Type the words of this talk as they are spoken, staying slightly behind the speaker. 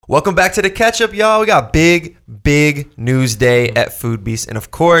Welcome back to the catch up, y'all. We got big news day at Food Beast. And of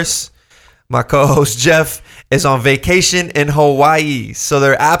course, my co-host Jeff is on vacation in Hawaii. So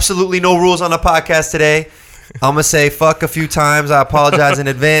there are absolutely no rules on the podcast today. I'm going to say fuck a few times. I apologize in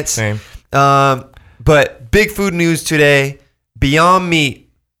advance. Same. But big food news today. Beyond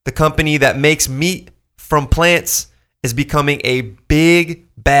Meat, the company that makes meat from plants, is becoming a big,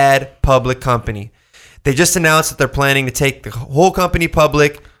 bad public company. They just announced that they're planning to take the whole company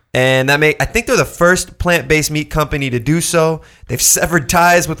public, and I think they're the first plant-based meat company to do so. They've severed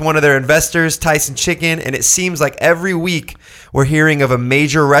ties with one of their investors, Tyson Chicken, and it seems like every week we're hearing of a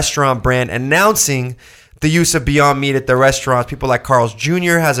major restaurant brand announcing the use of Beyond Meat at their restaurants. People like Carl's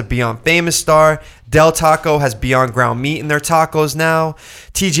Jr. has a Beyond Famous star. Del Taco has Beyond Ground Meat in their tacos now.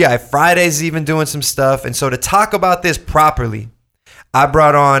 TGI Fridays is even doing some stuff. And so to talk about this properly, I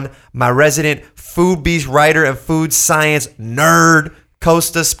brought on my resident Food Beast writer and food science nerd,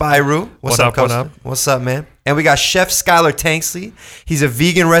 Costa Spyru. What's up, Costa? What up? What's up, man? And we got Chef Skylar Tanksley. He's a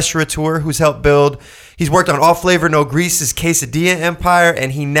vegan restaurateur who's helped build. He's worked on All Flavor No Grease's quesadilla empire,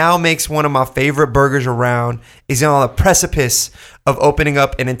 and he now makes one of my favorite burgers around. He's on the precipice of opening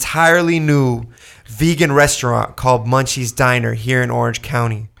up an entirely new vegan restaurant called Munchie's Diner here in Orange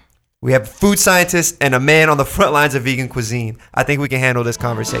County. We have a food scientist and a man on the front lines of vegan cuisine. I think we can handle this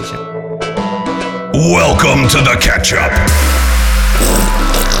conversation. Welcome to the Catch Up.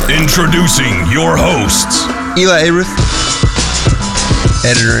 Introducing your hosts, Eli Aruth,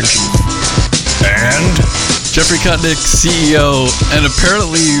 Editor-in-Chief. And Jeffrey Kutnick, CEO, and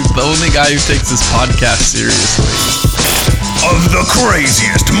apparently the only guy who takes this podcast seriously. of the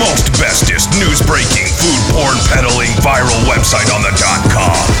craziest, most bestest, news-breaking, food porn peddling viral website on the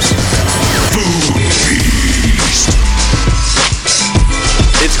 .coms. Food Beast.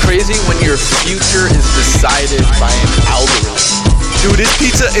 It's crazy when your future is decided by an algorithm. Dude, this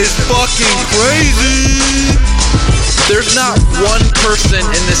pizza is fucking crazy. There's not one person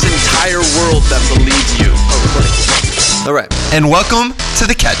in this entire world that believes you. All right. And welcome to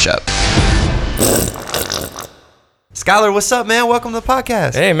the Catch Up. Skylar, what's up, man? Welcome to the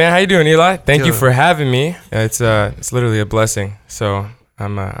podcast. Hey, man, how you doing, Eli? Thank you Good. for having me. It's literally a blessing. So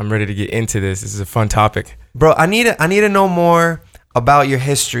I'm ready to get into this. This is a fun topic. Bro, I need to know more about your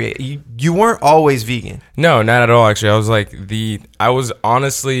history. You weren't always vegan. No, not at all. Actually, I was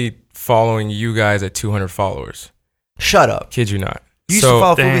honestly following you guys at 200 followers. Shut up. Kid you not. You used to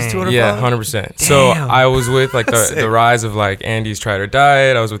follow Food Beast 200 Yeah, followers? 100%. So Damn. I was with like That's the rise of like Andy's Try It or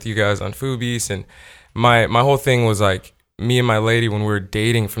Diet. I was with you guys on Food Beast, and my whole thing was like me and my lady when we were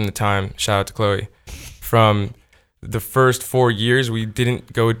dating from the time. Shout out to Chloe. From the first 4 years, we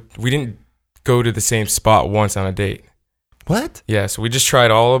didn't go to the same spot once on a date. What? Yeah, so we just tried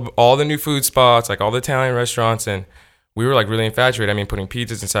all the new food spots, like all the Italian restaurants, and we were like really infatuated. I mean, putting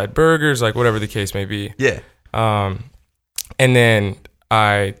pizzas inside burgers, like whatever the case may be. Yeah. And then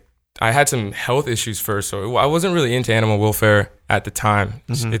I had some health issues first, so I wasn't really into animal welfare at the time.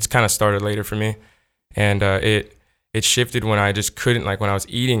 Mm-hmm. It's kind of started later for me, and it shifted when I just couldn't, like when I was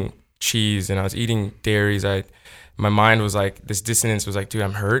eating cheese and I was eating dairies. My mind was like, this dissonance was like, dude,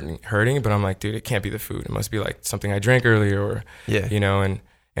 I'm hurting, but I'm like, dude, it can't be the food. It must be like something I drank earlier, or Yeah. you know.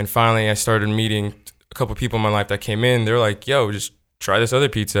 And finally, I started meeting a couple people in my life that came in. They're like, yo, just try this other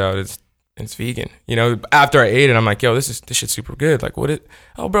pizza out. It's vegan. You know, after I ate it, I'm like, yo, this shit's super good. Like,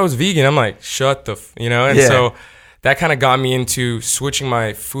 oh, bro, it's vegan. I'm like, shut the, you know? And Yeah. so that kind of got me into switching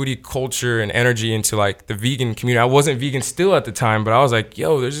my foodie culture and energy into like the vegan community. I wasn't vegan still at the time, but I was like,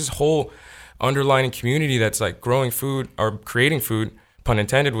 yo, there's this whole underlying community that's like growing food or creating food, pun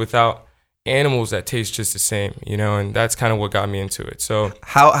intended, without animals that taste just the same, you know? And that's kind of what got me into it. So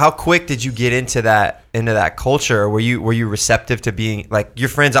How quick did you get into that culture? Were you receptive to being like, your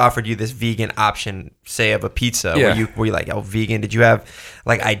friends offered you this vegan option, say, of a pizza? Yeah. Were you like, oh, vegan? Did you have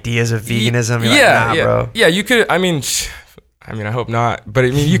like ideas of veganism? You're yeah, like, nah, yeah, bro. yeah. You could. I mean, I hope not. But I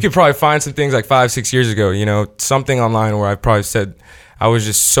mean, you could probably find some things like 5-6 years ago. You know, something online where I probably said I was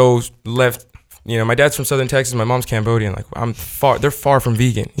just so left. You know, my dad's from Southern Texas, my mom's Cambodian. Like, they're far from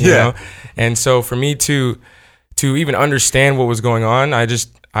vegan. You know, and so for me to even understand what was going on,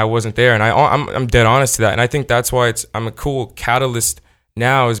 I wasn't there, and I'm dead honest to that. And I think that's why I'm a cool catalyst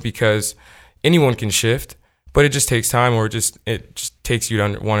now, is because anyone can shift. But it just takes time, or it just takes you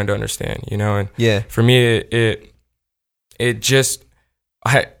to wanting to understand, you know. And Yeah. for me,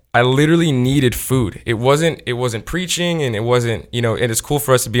 I literally needed food. It wasn't preaching, and it wasn't, you know. And it's cool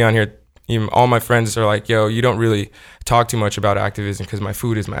for us to be on here. Even all my friends are like, yo, you don't really talk too much about activism because my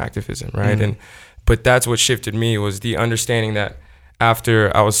food is my activism, right? Mm-hmm. But that's what shifted me, was the understanding that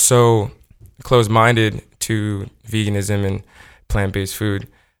after I was so closed-minded to veganism and plant-based food,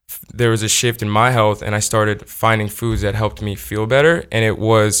 there was a shift in my health, and I started finding foods that helped me feel better. And it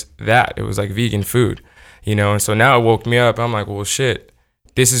was like vegan food, you know? And so now it woke me up. I'm like, well, shit,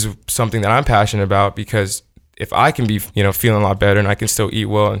 this is something that I'm passionate about, because if I can be, you know, feeling a lot better and I can still eat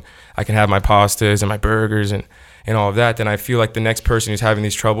well and I can have my pastas and my burgers and all of that, then I feel like the next person who's having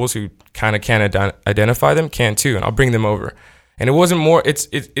these troubles, who kind of can't identify them, can too. And I'll bring them over. And it wasn't more,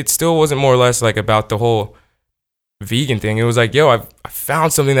 it still wasn't more or less like about the whole vegan thing. It was like, yo, I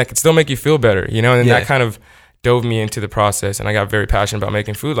found something that could still make you feel better, you know? And that kind of dove me into the process, and I got very passionate about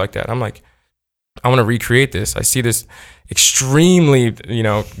making food like that. I'm like, I want to recreate this. I see this extremely, you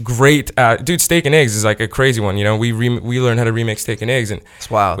know, great, dude, steak and eggs is like a crazy one. You know, we learned how to remake steak and eggs, and It's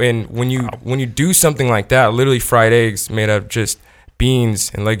wild. And when you do something like that, literally fried eggs made of just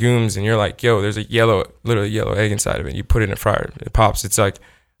beans and legumes, and you're like, yo, there's literally yellow egg inside of it. You put it in a fryer, it pops. It's like,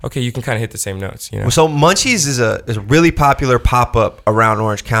 okay, you can kind of hit the same notes, you know. So Munchies is a really popular pop-up around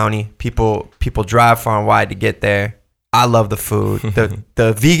Orange County. People drive far and wide to get there. I love the food.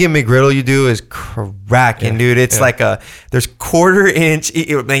 The vegan McGriddle you do is cracking, dude. It's like there's 1/4 inch,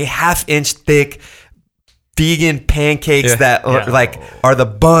 like 1/2 inch thick vegan pancakes that are the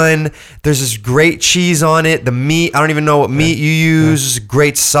bun. There's this great cheese on it. The meat, I don't even know what meat you use. There's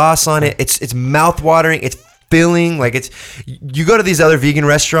great sauce on it. It's mouth-watering. It's filling. Like, you go to these other vegan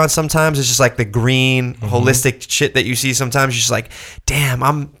restaurants sometimes, it's just like the green holistic shit that you see sometimes. You're just like, damn,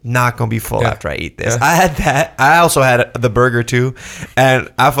 I'm not gonna be full after I eat this. I had that. I also had the burger too,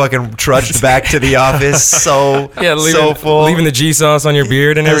 and I fucking trudged back to the office so full, leaving the G sauce on your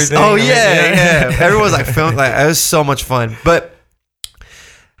beard and everything. Oh yeah. Everyone's like filming. Like, it was so much fun. But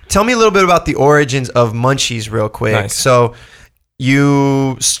tell me a little bit about the origins of Munchies real quick. Nice. So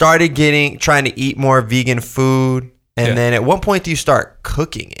you started trying to eat more vegan food, and then at what point do you start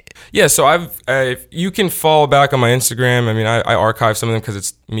cooking it? Yeah, so if you can follow back on my Instagram. I mean, I archive some of them because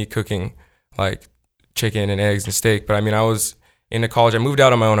it's me cooking like chicken and eggs and steak. But I mean, I was into college. I moved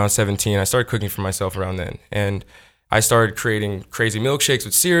out on my own when I was 17. I started cooking for myself around then, and I started creating crazy milkshakes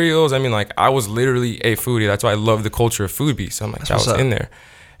with cereals. I mean, like, I was literally a foodie. That's why I love the culture of Food Beast. So I'm like, that was in there.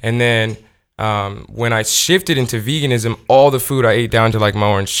 And then when I shifted into veganism, all the food I ate, down to like my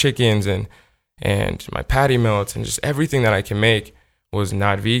orange chickens and my patty melts and just everything that I can make, was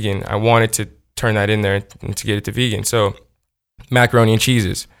not vegan. I wanted to turn that in there and to get it to vegan. So macaroni and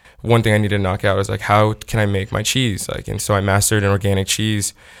cheeses. One thing I needed to knock out is like, how can I make my cheese? Like, and so I mastered an organic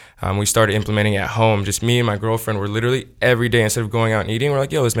cheese. We started implementing it at home. Just me and my girlfriend were literally every day, instead of going out and eating, we're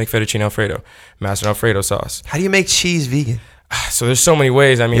like, yo, let's make fettuccine Alfredo, master Alfredo sauce. How do you make cheese vegan? So there's so many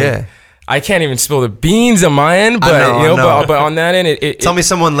ways. I mean, I can't even spill the beans on my end, but I know. But on that end, tell me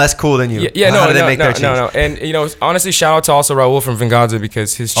someone less cool than you. How do they make their cheese? No. And you know, honestly, shout out to also Raul from Venganza,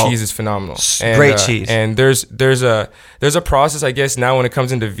 because his cheese is phenomenal. And, great cheese. And there's a process, I guess, now when it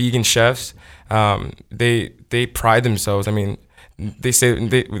comes into vegan chefs. They pride themselves. I mean, they say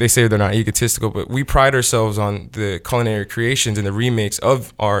they're not egotistical, but we pride ourselves on the culinary creations and the remakes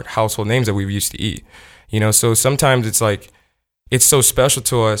of our household names that we used to eat. You know, so sometimes it's like, it's so special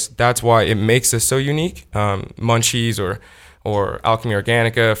to us. That's why it makes us so unique. Munchies or Alchemy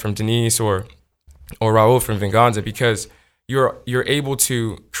Organica from Denise or Raul from Venganza, because you're able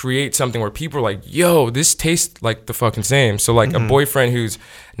to create something where people are like, yo, this tastes like the fucking same. So like a boyfriend who's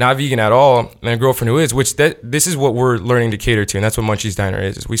not vegan at all and a girlfriend who is, which this is what we're learning to cater to, and that's what Munchies Diner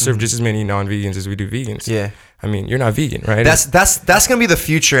is we serve just as many non-vegans as we do vegans. Yeah. I mean, you're not vegan, right? That's gonna be the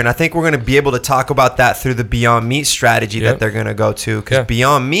future, and I think we're gonna be able to talk about that through the Beyond Meat strategy that they're gonna go to. Because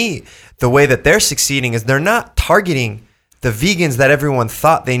Beyond Meat, the way that they're succeeding is they're not targeting the vegans that everyone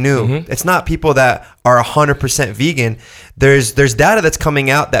thought they knew. It's not people that are 100% vegan. There's data that's coming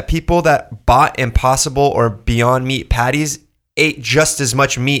out that people that bought Impossible or Beyond Meat patties ate just as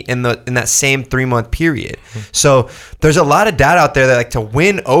much meat in that same 3-month period. So there's a lot of data out there that, like, to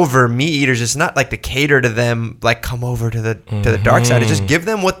win over meat eaters, it's not like to cater to them, like, come over to the dark side. It's just give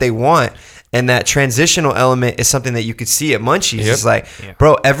them what they want. And that transitional element is something that you could see at Munchies. It's like,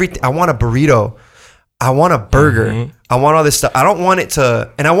 bro, I want a burrito. I want a burger. I want all this stuff. I don't want it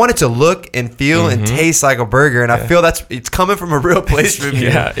to, and I want it to look and feel and taste like a burger. And I feel it's coming from a real place for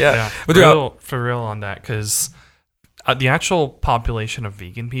me. For real on that, because the actual population of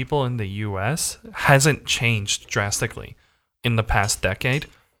vegan people in the U.S. hasn't changed drastically in the past decade,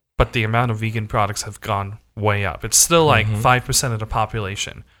 but the amount of vegan products have gone way up. It's still like 5% of the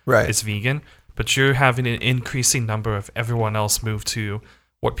population is vegan, but you're having an increasing number of everyone else move to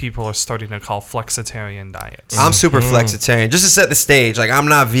what people are starting to call flexitarian diets. I'm super flexitarian. Just to set the stage, like, I'm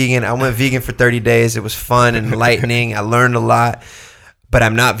not vegan. I went vegan for 30 days. It was fun and enlightening. I learned a lot, but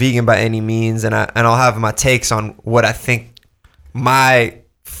I'm not vegan by any means. And I'll have my takes on what I think my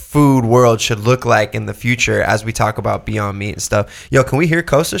food world should look like in the future as we talk about Beyond Meat and stuff. Yo, can we hear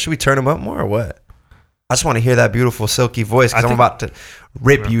Costa? Should we turn him up more or what? I just want to hear that beautiful silky voice because I'm about to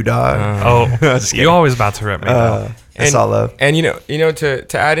rip you, dog. You're always about to rip me, though. That's all love. And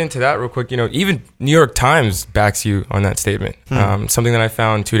to add into that real quick, even New York Times backs you on that statement. Something that I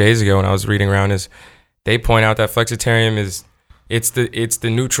found 2 days ago when I was reading around is they point out that flexitarian is it's the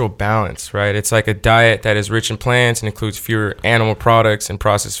neutral balance, right? It's like a diet that is rich in plants and includes fewer animal products and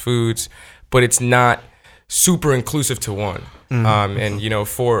processed foods, but it's not super inclusive to one. And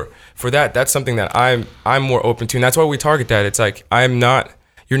for that, that's something that I'm more open to, and that's why we target that. It's like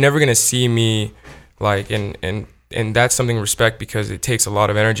you're never gonna see me like and that's something to respect because it takes a lot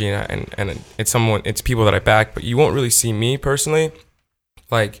of energy and it's people that I back, but you won't really see me personally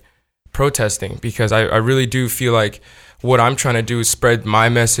like protesting because I really do feel like what I'm trying to do is spread my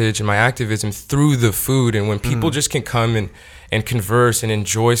message and my activism through the food, and when people just can come and converse and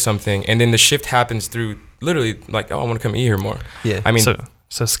enjoy something, and then the shift happens through literally like, oh, I want to come eat here more. Yeah. I mean,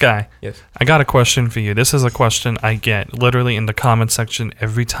 so Sky, yes. I got a question for you. This is a question I get literally in the comment section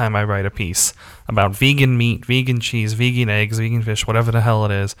every time I write a piece about vegan meat, vegan cheese, vegan eggs, vegan fish, whatever the hell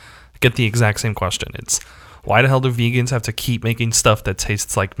it is. I get the exact same question. It's, why the hell do vegans have to keep making stuff that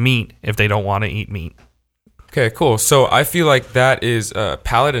tastes like meat if they don't want to eat meat? Okay, cool. So I feel like that is a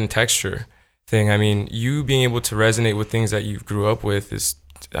palate and texture thing. I mean, you being able to resonate with things that you grew up with is,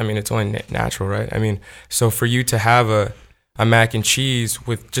 I mean, it's only natural, right? I mean, so for you to have a mac and cheese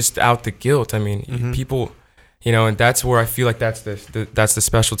with just out the guilt, I mean, people, and that's where I feel like that's the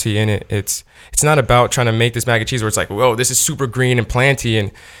specialty in it. It's not about trying to make this mac and cheese where it's like, whoa, this is super green and planty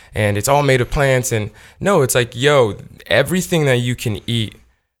and it's all made of plants. And no, it's like, yo, everything that you can eat,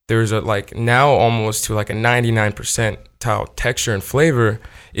 there's now almost to like a 99% texture and flavor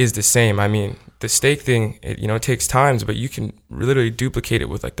is the same. I mean, the steak thing, it takes time, but you can literally duplicate it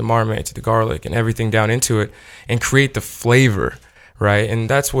with like the marmite, the garlic, and everything down into it, and create the flavor, right? And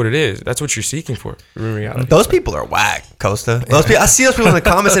that's what it is. That's what you're seeking for in reality. Those people are whack, Costa. Those people, I see those people in the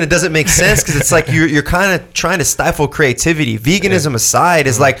comments, and it doesn't make sense because it's like you're kind of trying to stifle creativity. Veganism aside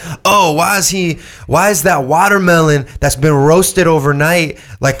is like, oh, why is that watermelon that's been roasted overnight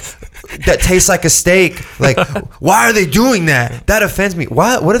like that tastes like a steak? Like, why are they doing that? That offends me.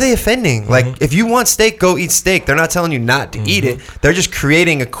 What are they offending? Like, if you want steak, go eat steak. They're not telling you not to eat it. They're just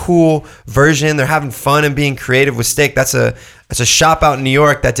creating a cool version. They're having fun and being creative with steak. That's a shop out in New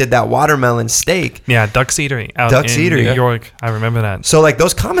York that did that watermelon steak. Yeah, Duck's Eatery out Duck's in Eatery, New York. I remember that. So like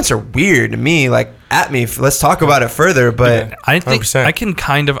those comments are weird to me. Like at me. Let's talk about it further. But I think 100%. I can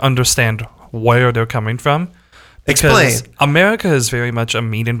kind of understand where they're coming from. Explain. Because America is very much a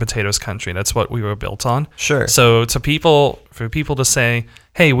meat and potatoes country. That's what we were built on. Sure. So for people to say,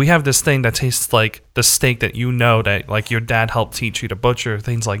 hey, we have this thing that tastes like the steak that that like your dad helped teach you to butcher,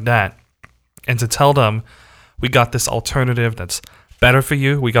 things like that. And to tell them, we got this alternative that's better for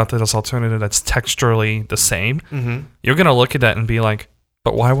you. We got this alternative that's texturally the same. You're going to look at that and be like,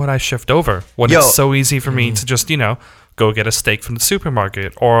 but why would I shift over when it's so easy for me to just, go get a steak from the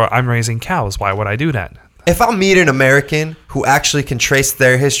supermarket, or I'm raising cows. Why would I do that? If I meet an American who actually can trace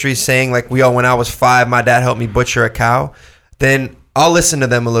their history saying like, when I was 5, my dad helped me butcher a cow, then I'll listen to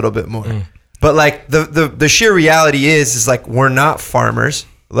them a little bit more. But like the sheer reality is like, we're not farmers,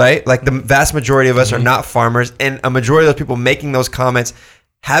 right? Like the vast majority of us are not farmers, and a majority of those people making those comments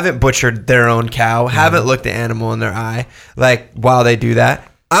haven't butchered their own cow, haven't looked the animal in their eye, like while they do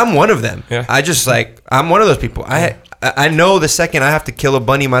that. I'm one of them. Yeah. I'm one of those people. I know the second I have to kill a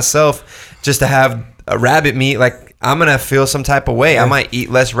bunny myself just to have a rabbit meat, like I'm gonna feel some type of way. I might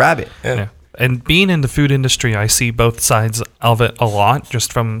eat less rabbit. Yeah. And being in the food industry, I see both sides of it a lot.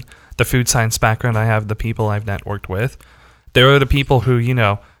 Just from the food science background I have, the people I've networked with, there are the people who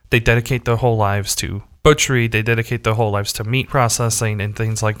they dedicate their whole lives to butchery, they dedicate their whole lives to meat processing and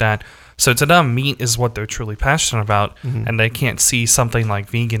things like that. So to them, meat is what they're truly passionate about, and they can't see something like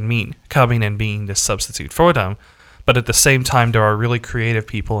vegan meat coming and being this substitute for them. But at the same time, there are really creative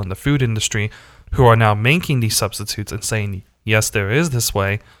people in the food industry who are now making these substitutes and saying, yes, there is this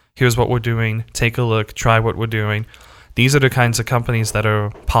way. Here's what we're doing. Take a look. Try what we're doing. These are the kinds of companies that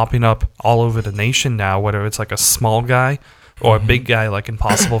are popping up all over the nation now, whether it's like a small guy or a big guy like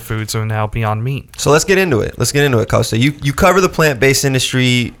Impossible Foods or now Beyond Meat. So let's get into it. Costa. You cover the plant-based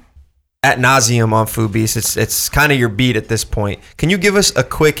industry ad nauseum on Food Beast. It's kind of your beat at this point. Can you give us a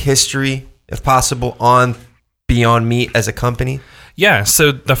quick history, if possible, on Beyond Meat as a company? Yeah,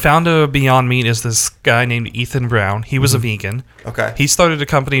 so the founder of Beyond Meat is this guy named Ethan Brown. He was a vegan. Okay. He started a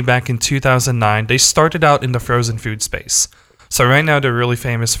company back in 2009. They started out in the frozen food space. So right now they're really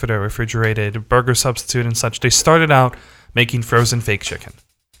famous for their refrigerated burger substitute and such. They started out making frozen fake chicken.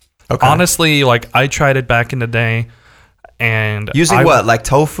 Okay. Honestly, like I tried it back in the day, and Using what, like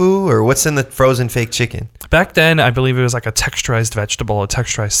tofu, or what's in the frozen fake chicken? back then, I believe it was like a texturized vegetable, a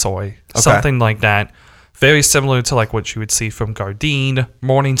texturized soy, something like that. Very similar to like what you would see from Gardein,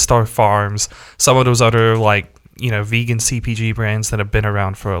 Morningstar Farms, some of those other like, vegan CPG brands that have been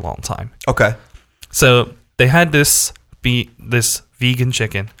around for a long time. Okay. So they had this vegan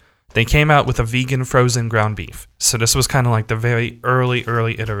chicken. They came out with a vegan frozen ground beef. So this was kind of like the very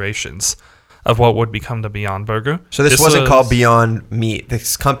early iterations of what would become the Beyond Burger. So this wasn't called Beyond Meat.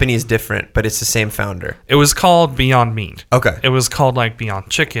 This company is different, but it's the same founder. It was called Beyond Meat. Okay. It was called like Beyond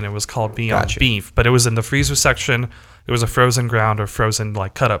Chicken. It was called Beyond Gotcha. Beef. But it was in the freezer section. It was a frozen ground or frozen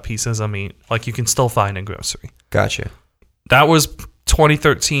like cut up pieces of meat like you can still find in grocery. Gotcha. That was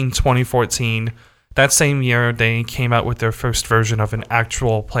 2013, 2014. That same year, they came out with their first version of an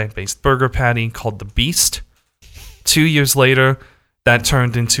actual plant-based burger patty called the Beast. 2 years later, that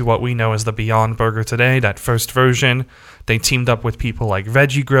turned into what we know as the Beyond Burger today, that first version. They teamed up with people like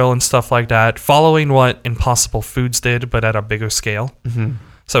Veggie Grill and stuff like that, following what Impossible Foods did, but at a bigger scale. Mm-hmm.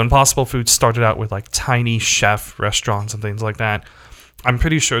 So Impossible Foods started out with like tiny chef restaurants and things like that. I'm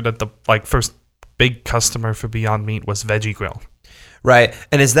pretty sure that the first big customer for Beyond Meat was Veggie Grill. Right.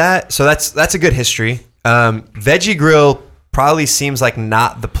 And is that, so that's a good history. Veggie Grill probably seems like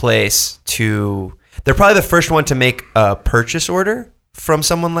not the place to, they're probably the first one to make a purchase order from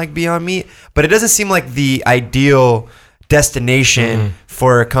someone like Beyond Meat, but it doesn't seem like the ideal destination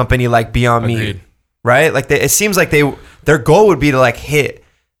for a company like Beyond Agreed. Meat, right? Like it seems like their goal would be to like hit,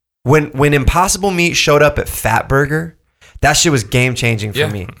 when Impossible Meat showed up at Fat Burger, that shit was game changing for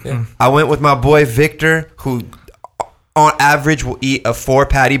me. Yeah. I went with my boy Victor, who on average will eat a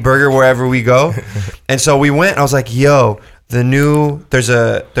 4-patty burger wherever we go. And so we went, and I was like, yo, there's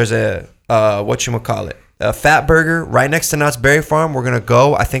a whatchamacallit, a Fat Burger right next to Knott's Berry Farm. We're going to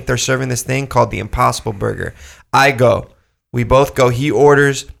go. I think they're serving this thing called the Impossible Burger. I go. We both go. He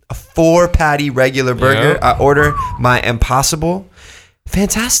orders a 4-patty regular burger. Yep. I order my Impossible.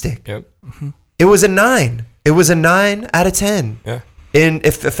 Fantastic. Yep. It was a 9. It was a 9 out of 10. Yeah. And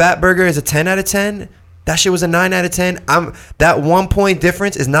if a Fat Burger is a 10 out of 10, that shit was a 9 out of 10. That 1 point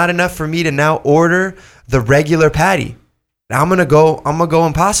difference is not enough for me to now order the regular patty. I'm gonna go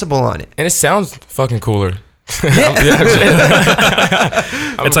Impossible on it. And it sounds fucking cooler. It's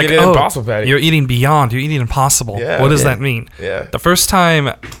like, Impossible patty. you're eating Beyond, you're eating Impossible. Yeah. What does Yeah. that mean? Yeah. The first time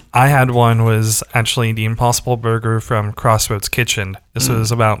I had one was actually the Impossible Burger from Crossroads Kitchen. This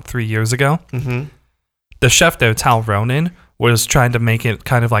was about 3 years ago. Mm-hmm. The chef there, Tal Ronin, was trying to make it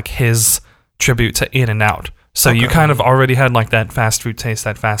kind of like his tribute to In-N-Out. So you kind of already had like that fast food taste,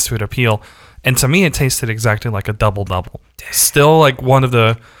 that fast food appeal. And to me, it tasted exactly like a double-double. Still like one of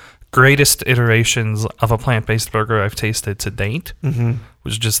the greatest iterations of a plant-based burger I've tasted to date.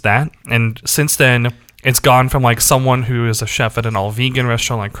 Was just that. And since then, it's gone from like someone who is a chef at an all-vegan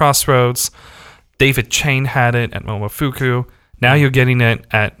restaurant like Crossroads. David Chang had it at Momofuku. Now you're getting it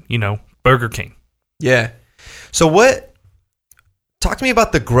at, Burger King. Yeah. So talk to me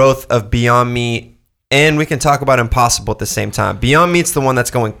about the growth of Beyond Meat, and we can talk about Impossible at the same time. Beyond Meat's the one that's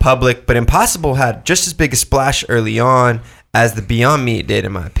going public, but Impossible had just as big a splash early on as the Beyond Meat did,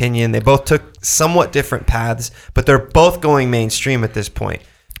 in my opinion. They both took somewhat different paths, but they're both going mainstream at this point.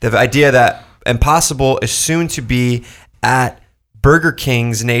 The idea that Impossible is soon to be at Burger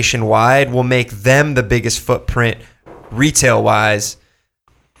Kings nationwide will make them the biggest footprint retail-wise,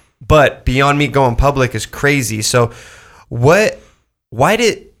 but Beyond Meat going public is crazy. So why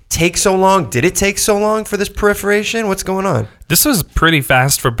did it take so long? Did it take so long for this proliferation? What's going on? This was pretty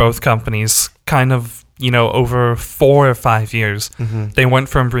fast for both companies, kind of, over 4 or 5 years. They went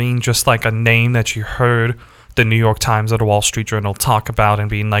from being just like a name that you heard the New York Times or the Wall Street Journal talk about and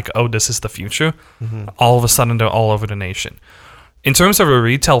being like, oh, this is the future. All of a sudden, they're all over the nation. In terms of a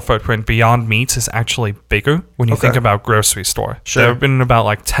retail footprint, Beyond Meat is actually bigger when you think about grocery store. Sure. There have been about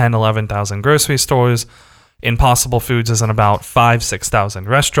like 10, 11,000 grocery stores. Impossible Foods is in about 5,000, 6,000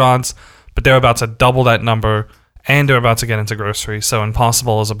 restaurants, but they're about to double that number, and they're about to get into grocery. So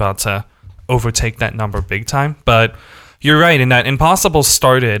Impossible is about to overtake that number big time. But you're right in that Impossible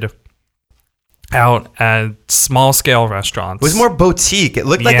started out at small scale restaurants. It was more boutique. It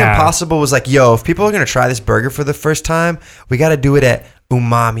looked like Yeah. Impossible was like, yo, if people are going to try this burger for the first time, we got to do it at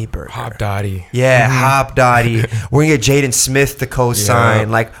Umami Burger. Hop Dottie. Yeah, Hop Dottie. We're going to get Jaden Smith to co-sign.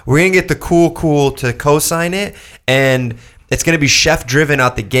 Yeah. Like, we're going to get the cool to co-sign it. And it's going to be chef-driven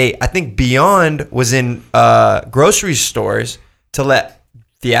out the gate. I think Beyond was in grocery stores to let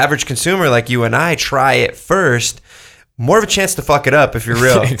the average consumer like you and I try it first. More of a chance to fuck it up if you're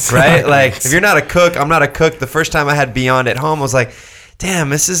real, Exactly. right? Like, if you're not a cook, I'm not a cook. The first time I had Beyond at home, I was like, damn,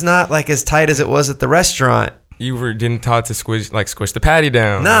 this is not like as tight as it was at the restaurant. You didn't taught to squish the patty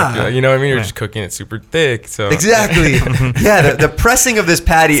down. Nah. Like, you know what I mean? You're just cooking it super thick. So Exactly. Yeah, the pressing of this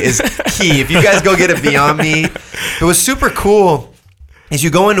patty is key. If you guys go get a Beyond Meat, it was super cool. As you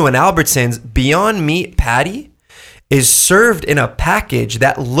go into an Albertsons, Beyond Meat patty is served in a package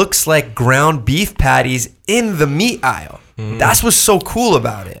that looks like ground beef patties in the meat aisle. That's what's so cool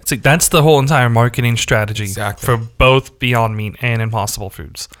about it. See, that's the whole entire marketing strategy Exactly. for both Beyond Meat and Impossible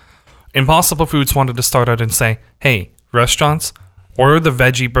Foods. Impossible Foods wanted to start out and say, hey, restaurants, order the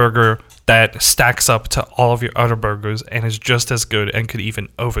veggie burger that stacks up to all of your other burgers and is just as good and could even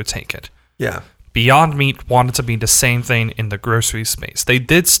overtake it. Yeah. Beyond Meat wanted to be the same thing in the grocery space. They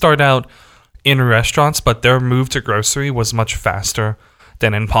did start out in restaurants, but their move to grocery was much faster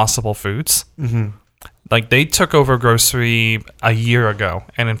than Impossible Foods. Mm-hmm. Like, they took over grocery a year ago,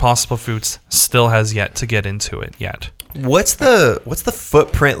 and Impossible Foods still has yet to get into it yet. What's the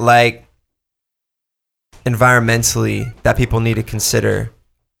footprint like environmentally that people need to consider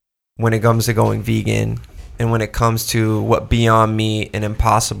when it comes to going vegan and when it comes to what Beyond Meat and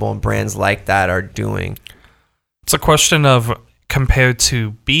Impossible and brands like that are doing? It's a question of compared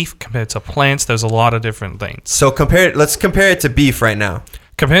to beef, compared to plants, there's a lot of different things. So let's compare it to beef right now.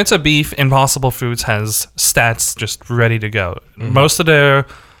 Compared to beef, Impossible Foods has stats just ready to go. Most of their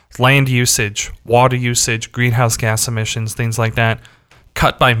land usage, water usage, greenhouse gas emissions, things like that,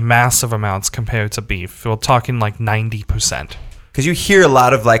 cut by massive amounts compared to beef. We're talking like 90%. Because you hear a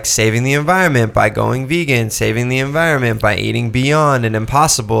lot of like saving the environment by going vegan, saving the environment by eating Beyond and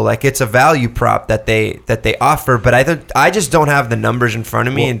Impossible. Like, it's a value prop that they offer, but I just don't have the numbers in front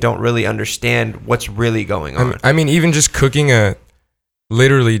of me and don't really understand what's really going on. I mean, even just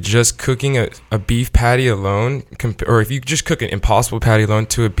literally just cooking a beef patty alone, or if you just cook an Impossible patty alone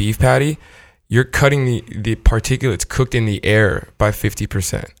to a beef patty, you're cutting the particulates cooked in the air by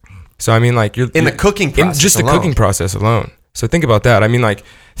 50%. So I mean, like, you're the cooking process just the alone. cooking process alone. So think about that. I mean, like,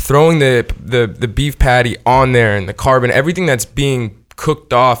 throwing the beef patty on there and the carbon, everything that's being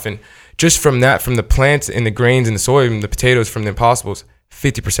cooked off, and just from the plants and the grains and the soy and the potatoes from the Impossibles,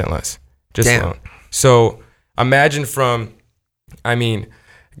 50% less just Damn. alone. So imagine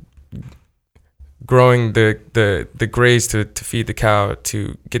growing the graze to feed the cow,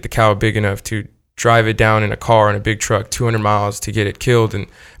 to get the cow big enough to drive it down in a car in a big truck 200 miles to get it killed and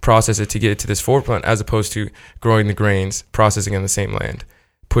process it to get it to this fork plant, as opposed to growing the grains, processing on the same land,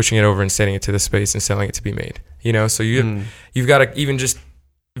 pushing it over and sending it to the space and selling it to be made. You know, so you've got to, even just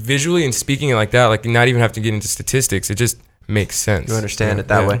visually and speaking it like that, like, not even have to get into statistics. It just makes sense. You understand it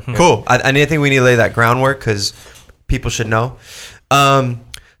that way. Yeah. Cool. I think we need to lay that groundwork because people should know.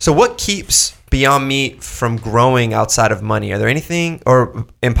 So what keeps Beyond Meat from growing outside of money? Are there anything, or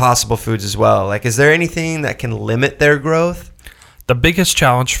Impossible Foods as well? Like, is there anything that can limit their growth? The biggest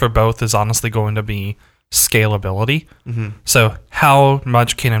challenge for both is honestly going to be scalability. So how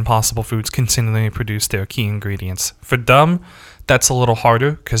much can Impossible Foods continually produce their key ingredients? For them, that's a little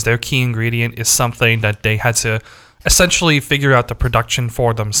harder because their key ingredient is something that they had to essentially figure out the production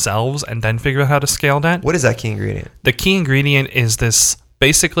for themselves and then figure out how to scale that. What is that key ingredient? The key ingredient is this.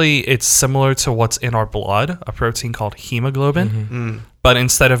 Basically, it's similar to what's in our blood, a protein called hemoglobin. But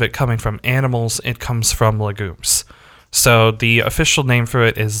instead of it coming from animals, it comes from legumes. So the official name for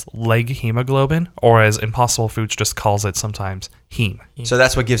it is leg hemoglobin, or as Impossible Foods just calls it sometimes, heme. So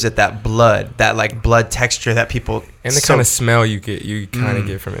that's what gives it that blood, that like blood texture that people... And the kind of smell you kind of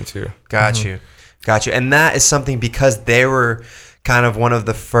get from it too. Got you. And that is something, because they were kind of one of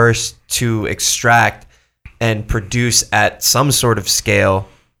the first to extract and produce at some sort of scale.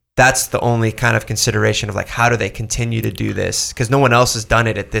 That's the only kind of consideration of like, how do they continue to do this? Because no one else has done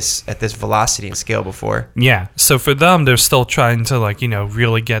it at this velocity and scale before. Yeah. So for them, they're still trying to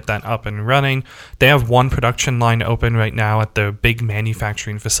really get that up and running. They have one production line open right now at their big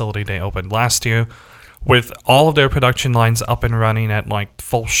manufacturing facility they opened last year. With all of their production lines up and running at like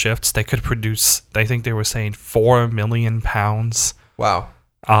full shifts, they could produce, I think they were saying 4 million pounds Wow.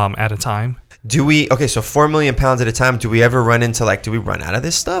 At a time. So 4 million pounds at a time, do we ever run into do we run out of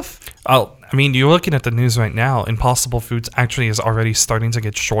this stuff? I mean, you're looking at the news right now. Impossible Foods actually is already starting to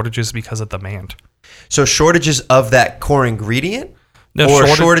get shortages because of demand. So shortages of that core ingredient? No, or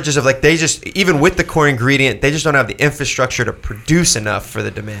shortages of they just, even with the core ingredient, they just don't have the infrastructure to produce enough for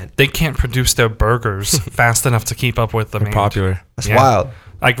the demand. They can't produce their burgers fast enough to keep up with demand. Popular. That's wild.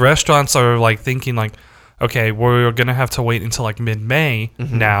 Like, restaurants are thinking okay, we're going to have to wait until mid-May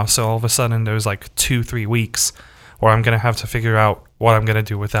now. So all of a sudden there's 2-3 weeks where I'm going to have to figure out what I'm going to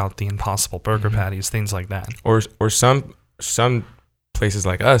do without the Impossible Burger patties, things like that. Or some places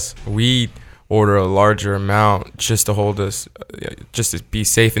like us, we're order a larger amount just to hold us, just to be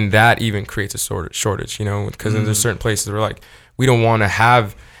safe, and that even creates a shortage, you know, because there's certain places where like we don't want to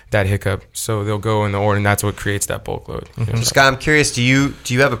have that hiccup, so they'll go in the order, and that's what creates that bulk load. You know? Scott, I'm curious, do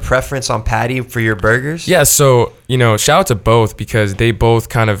you have a preference on patty for your burgers? Yeah, so you know, shout out to both because they both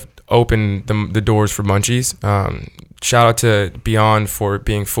kind of open the doors for Munchies. Shout out to Beyond for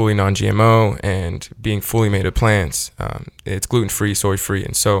being fully non-GMO and being fully made of plants. It's gluten-free, soy-free,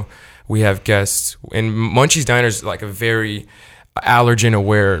 and so we have guests. And Munchies Diner is like a very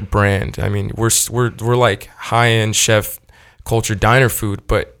allergen-aware brand. I mean, we're like high-end chef culture diner food,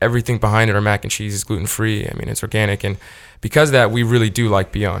 but everything behind it, our mac and cheese is gluten-free. I mean, it's organic, and because of that, we really do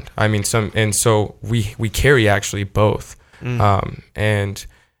like Beyond. I mean, so we carry actually both,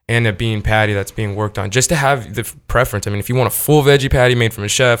 and a bean patty that's being worked on just to have the preference. I mean, if you want a full veggie patty made from a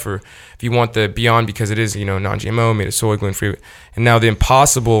chef, or if you want the Beyond because it is, you know, non-GMO, made of soy, gluten-free. And now the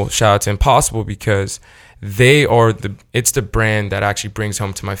Impossible, shout out to Impossible because it's the brand that actually brings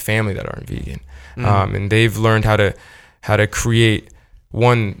home to my family that aren't vegan. And they've learned how to create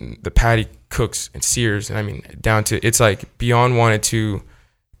the patty cooks and sears. And I mean, down to, it's like Beyond wanted to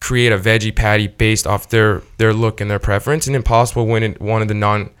create a veggie patty based off their look and their preference, and Impossible wanted the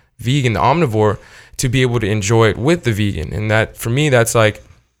non-vegan, the omnivore, to be able to enjoy it with the vegan. And that, for me, that's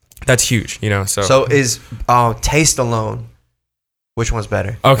huge, you know. So is taste alone, which one's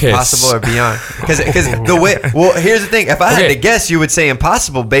better? Okay. Impossible or Beyond? Because the way, well, here's the thing. If I had to guess, you would say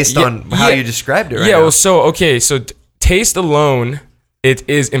Impossible based on how you described it right now. Well, so taste alone, it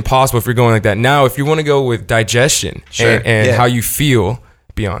is Impossible if you're going like that. Now, if you want to go with digestion and how you feel,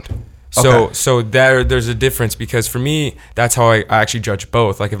 Beyond. So there's a difference, because for me, that's how I actually judge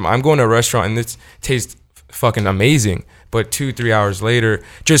both. Like if I'm going to a restaurant and this tastes fucking amazing, but 2-3 hours later,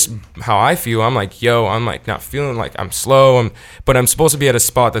 just how I feel, I'm like, I'm like not feeling, like I'm slow, but I'm supposed to be at a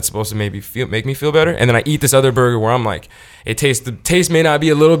spot that's supposed to make me feel better. And then I eat this other burger where I'm like, the taste may not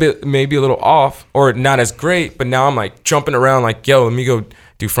be maybe a little off or not as great, but now I'm like jumping around like, let me go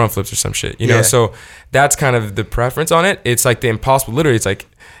do front flips or some shit, you know? So that's kind of the preference on it. It's like the Impossible, literally, it's like,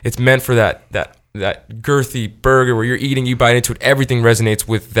 it's meant for that girthy burger where you're eating, you bite into it, everything resonates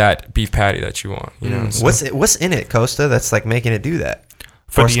with that beef patty that you want, you know? So. What's in it, Costa, that's like making it do that?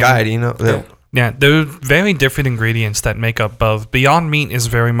 For Sky, do you know? Yeah, there are very different ingredients that make up both. Beyond Meat is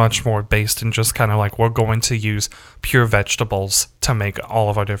very much more based in just kind of like, we're going to use pure vegetables to make all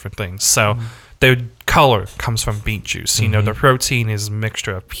of our different things. So the color comes from beet juice. You know, the protein is a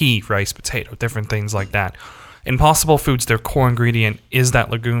mixture of pea, rice, potato, different things like that. Impossible Foods, their core ingredient is that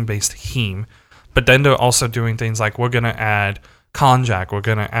legume-based heme. But then they're also doing things like, we're going to add konjac, we're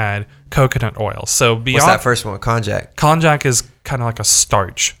going to add coconut oil. So Beyond, what's that first one? Konjac. Konjac is kind of like a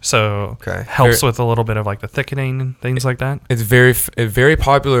starch, so helps with a little bit of like the thickening and things like that. It's very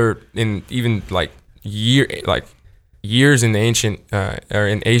popular in even like years in the ancient or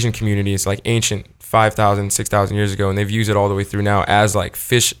in Asian communities, like ancient 5,000, 6,000 years ago, and they've used it all the way through now as like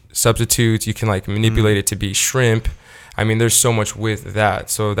fish substitutes. You can like manipulate it to be shrimp. I mean, there's so much with that.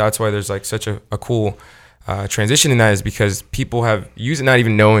 So that's why there's like such a cool transition in that, is because people have used it not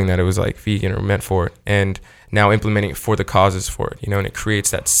even knowing that it was like vegan or meant for it, and now implementing it for the causes for it, you know, and it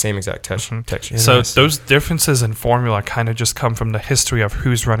creates that same exact texture. So those differences in formula kind of just come from the history of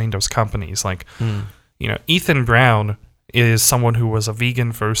who's running those companies. Like, you know, Ethan Brown is someone who was a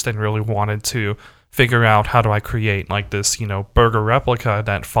vegan first and really wanted to figure out, how do I create like this, you know, burger replica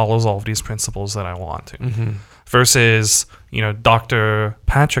that follows all of these principles that I want to. Versus, you know, Dr.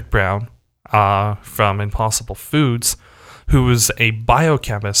 Patrick Brown from Impossible Foods, who was a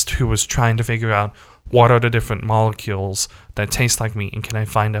biochemist who was trying to figure out what are the different molecules that taste like meat, and can I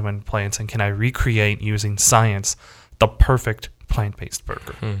find them in plants, and can I recreate using science the perfect plant-based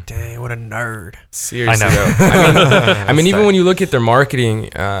burger. Dang, what a nerd. Seriously, I know. I mean, even when you look at their marketing,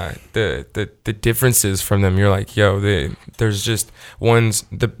 the differences from them, you're like, there's just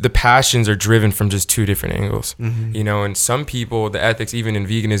the passions are driven from just two different angles, you know. And some people, the ethics, even in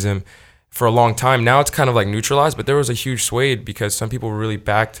veganism, for a long time now, it's kind of like neutralized, but there was a huge sway because some people really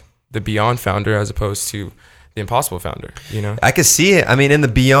backed the Beyond founder as opposed to the Impossible founder, you know? I could see it. I mean, in the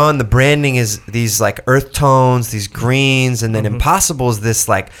Beyond, the branding is these like earth tones, these greens, and then Impossible is this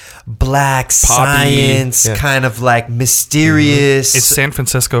like black Poppy, science, kind of like mysterious. It's San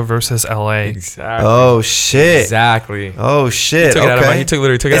Francisco versus LA. Exactly. Oh shit. Exactly. Oh shit. He literally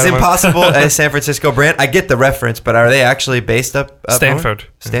took it out of my Impossible a San Francisco brand? I get the reference, but are they actually based up Stanford. north?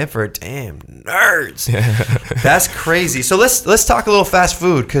 Stanford. Damn, nerds. That's crazy. So let's talk a little fast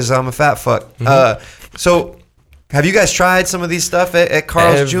food, because I'm a fat fuck. So have you guys tried some of these stuff at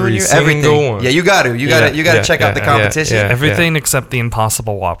Carl's Jr.? Everything. Yeah, you got to check out the competition. Everything except the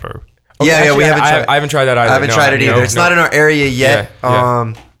Impossible Whopper. Yeah, Actually, we haven't tried. I haven't tried that either. I haven't tried it either. It's not in our area yet.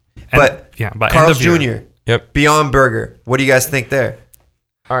 Yeah, But by Carl's end of year. Jr. Yep. Beyond Burger. What do you guys think there?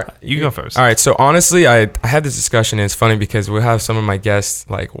 All right, You go first. All right, so honestly, I had this discussion, and it's funny because we'll have some of my guests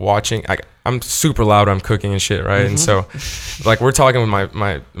like watching. I'm super loud when I'm cooking and shit, right? And so, like, we're talking with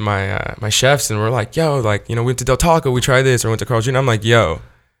my chefs, and we're like, yo, like, you know, we went to Del Taco, we tried this, or went to Carl's Jr. I'm like, yo,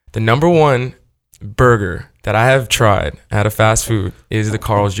 the number one burger that I have tried at a fast food is the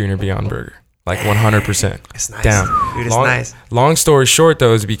Carl's Jr. Beyond Burger, like 100%. It's nice. Down. Dude, it's nice. Long story short,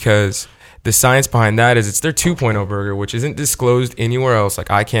 though, is because the science behind that is it's their 2.0 burger, which isn't disclosed anywhere else.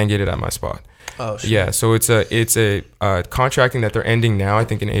 Like, I can't get it at my spot. Oh, shit. Yeah, so it's a contracting that they're ending now, I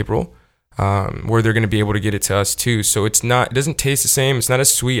think in April, where they're going to be able to get it to us too. So it doesn't taste the same. It's not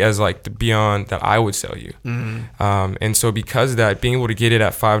as sweet as like the Beyond that I would sell you. And so because of that, being able to get it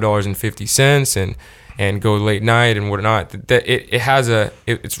at $5.50 and go late night and whatnot, that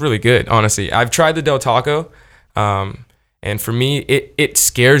it's really good. Honestly, I've tried the Del Taco. And for me, it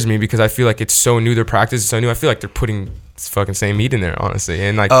scares me because I feel like it's so new. Their practice is so new. I feel like they're putting fucking same meat in there, honestly.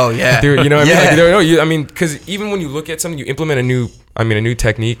 And like, oh yeah, you know what I mean? Like, I mean, because even when you look at something, you implement a new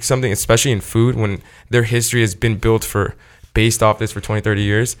technique, something, especially in food, when their history has been built based off this for 20, 30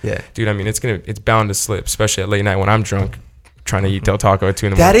 years. Yeah, dude. I mean, it's bound to slip, especially at late night when I'm drunk, trying to eat Del Taco at 2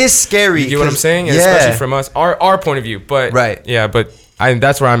 in the morning. That is scary. You get what I'm saying? Yeah. Especially from us, our point of view. But right, yeah, but.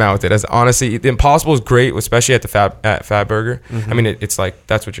 That's where I'm at with it. As honestly, the Impossible is great, especially at the Fat Burger. I mean, it's like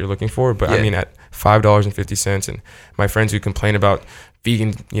that's what you're looking for. But I mean, at $5.50, and my friends who complain about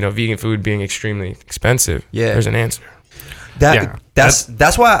vegan food being extremely expensive. Yeah, there's an answer.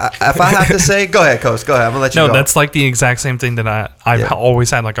 That's why if I have to say, go ahead, Coast. Go ahead. I'm gonna let you go. No, that's like the exact same thing that I've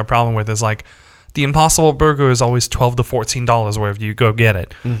always had like a problem with. Is like the Impossible Burger is always $12 to $14 wherever you go get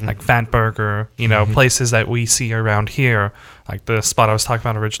it. Like Fat Burger, places that we see around here, like the spot I was talking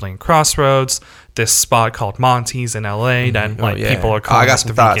about originally in Crossroads, this spot called Monty's in LA that people are calling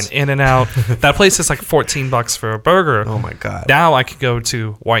the vegan In-N-Out. That place is like $14 for a burger. Oh my God. Now I could go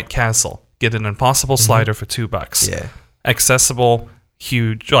to White Castle, get an Impossible slider for $2. Yeah. Accessible,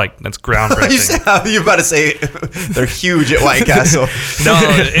 huge, like that's groundbreaking. You're about to say they're huge at White Castle. No,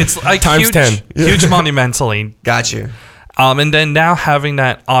 it's like times huge, 10. Huge monumentally. Got you. And then now having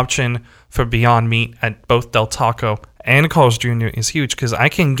that option for Beyond Meat at both Del Taco and Carl's Jr. is huge because I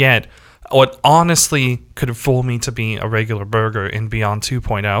can get what honestly could fool me to be a regular burger in Beyond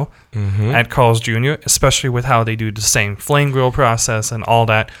 2.0 at Carl's Jr., especially with how they do the same flame grill process and all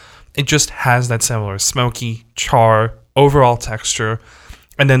that. It just has that similar smoky, char, overall texture.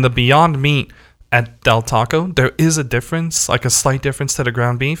 And then the Beyond Meat at Del Taco, there is a difference, like a slight difference to the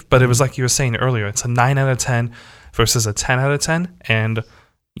ground beef, but it was like you were saying earlier, it's a 9 out of 10 versus a 10 out of 10. And,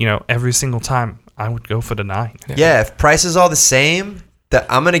 every single time I would go for the 9. Yeah, if price is all the same,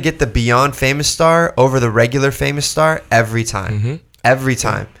 I'm going to get the Beyond Famous Star over the regular Famous Star every time. Every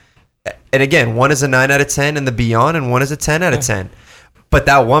time. And again, one is a 9 out of 10 in the Beyond and one is a 10 out of 10. But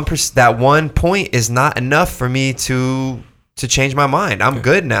that 1 point is not enough for me to change my mind. I'm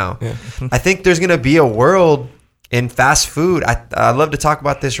good now. Yeah. I think there's going to be a world in fast food. I'd love to talk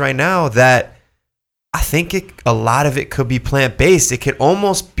about this right now that I think a lot of it could be plant-based. It could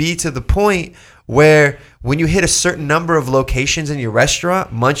almost be to the point where when you hit a certain number of locations in your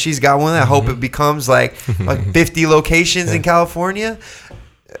restaurant, Munchie's got one. I hope it becomes like 50 locations in California.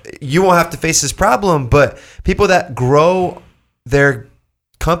 You won't have to face this problem, but people that grow their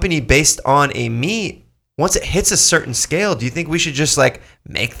company based on a meat, once it hits a certain scale, do you think we should just like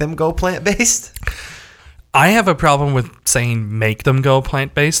make them go plant-based? I have a problem with saying make them go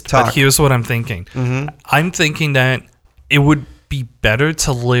plant-based, but here's what I'm thinking. I'm thinking that it would be better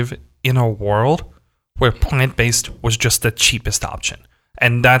to live in a world where plant-based was just the cheapest option.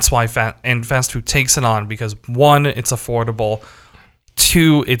 And that's why fast food takes it on because 1, it's affordable.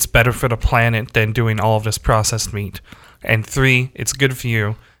 2, it's better for the planet than doing all of this processed meat. And 3, it's good for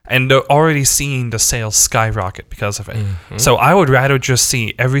you. And they're already seeing the sales skyrocket because of it. So I would rather just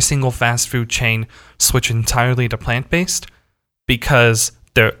see every single fast food chain switch entirely to plant-based because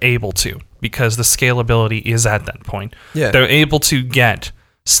they're able to, because the scalability is at that point. Yeah. They're able to get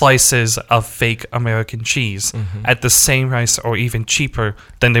slices of fake American cheese at the same price or even cheaper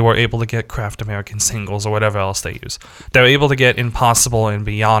than they were able to get Kraft American Singles or whatever else they use. They're able to get Impossible and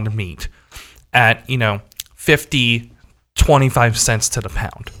Beyond Meat at, 25 cents to the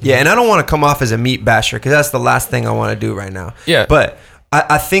pound. Yeah, and I don't want to come off as a meat basher because that's the last thing I want to do right now. Yeah. But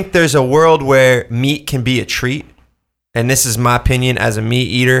I think there's a world where meat can be a treat. And this is my opinion as a meat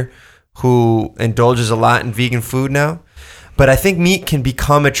eater who indulges a lot in vegan food now. But I think meat can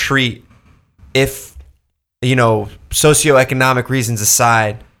become a treat if, socioeconomic reasons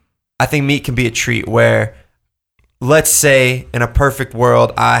aside. I think meat can be a treat where, let's say in a perfect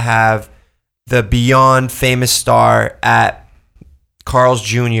world, I have the Beyond famous star at Carl's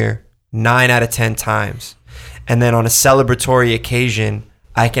Jr. 9 out of 10 times. And then on a celebratory occasion,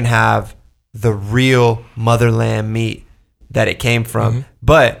 I can have the real motherland meat that it came from.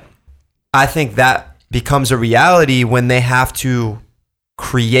 But I think that becomes a reality when they have to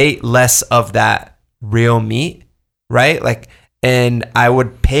create less of that real meat, right? Like, and I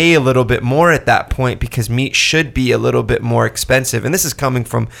would pay a little bit more at that point because meat should be a little bit more expensive. And this is coming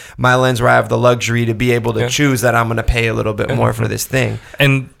from my lens where I have the luxury to be able to choose that I'm going to pay a little bit more for this thing.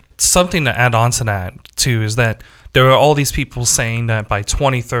 And something to add on to that too is that there are all these people saying that by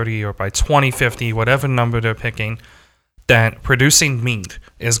 2030 or by 2050, whatever number they're picking, that producing meat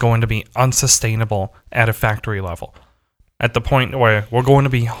is going to be unsustainable at a factory level. At the point where we're going to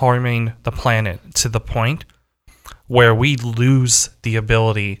be harming the planet to the point where we lose the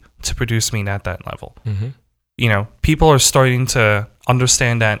ability to produce meat at that level. You know, people are starting to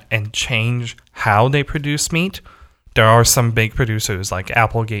understand that and change how they produce meat. There are some big producers like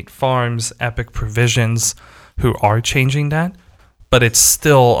Applegate Farms, Epic Provisions, who are changing that, but it's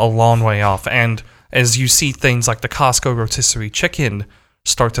still a long way off. And as you see things like the Costco rotisserie chicken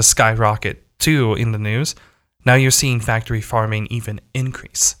start to skyrocket too in the news, now you're seeing factory farming even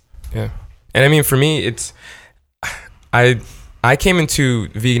increase. Yeah. And I mean, for me, it's, I came into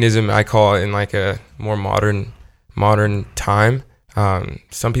veganism, I call it, in like a more modern time.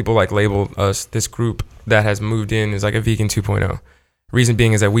 Some people like label us, this group that has moved in, is like a vegan 2.0. Reason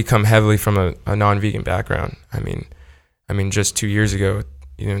being is that we come heavily from a non-vegan background. I mean, just 2 years ago,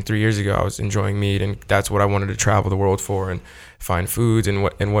 3 years ago, I was enjoying meat, and that's what I wanted to travel the world for and find foods and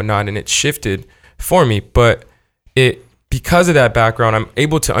whatnot. And it shifted for me, but because of that background, I'm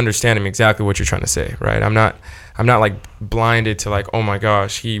able to understand exactly what you're trying to say, right? I'm not like blinded to like, oh my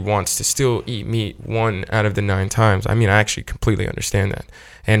gosh, he wants to still eat meat 1 out of the 9 times. I mean, I actually completely understand that.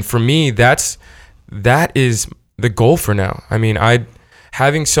 And for me, that is the goal for now. I mean,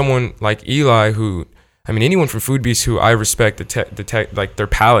 having someone like Eli, who, I mean, anyone from Food Beast who I respect, like their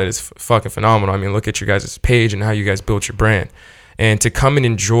palate is fucking phenomenal. I mean, look at your guys' page and how you guys built your brand, and to come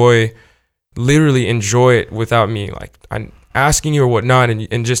and literally enjoy it without me like I'm asking you or whatnot,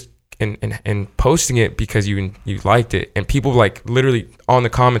 and just and posting it because you liked it, and people like literally on the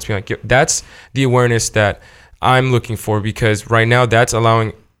comments being like, yo, that's the awareness that I'm looking for, because right now that's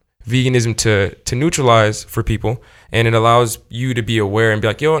allowing veganism to neutralize for people, and it allows you to be aware and be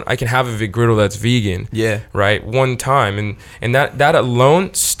like, yo, I can have a McGriddle that's vegan, right, one time, and that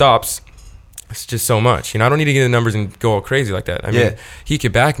alone stops. It's just so much, I don't need to get the numbers and go all crazy like that. I mean, he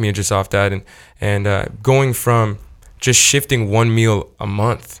could back me just off that, and going from just shifting one meal a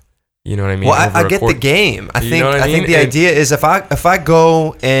month. You know what I mean? Well, I get the game. I think the idea is if I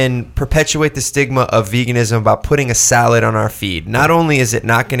go and perpetuate the stigma of veganism about putting a salad on our feed, not only is it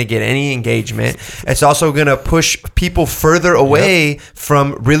not going to get any engagement, it's also going to push people further away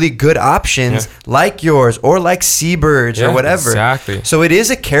from really good options like yours or like Seabirds or whatever. Exactly. So it is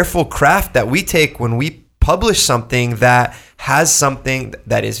a careful craft that we take when we publish something that has something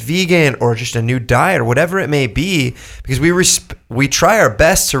that is vegan or just a new diet or whatever it may be, because we try our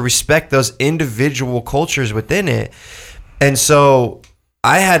best to respect those individual cultures within it. And so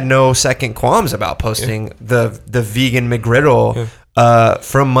I had no second qualms about posting the vegan McGriddle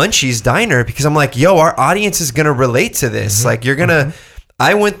from Munchie's Diner, because I'm like, yo, our audience is gonna relate to this. Like, you're gonna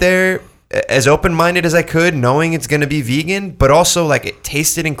I went there as open-minded as I could, knowing it's going to be vegan, but also like it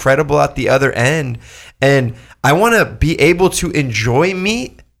tasted incredible at the other end. And I want to be able to enjoy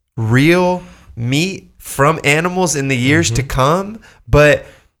meat, real meat from animals in the years to come. But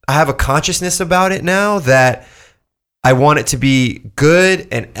I have a consciousness about it now that I want it to be good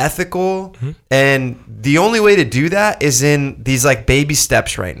and ethical. And the only way to do that is in these like baby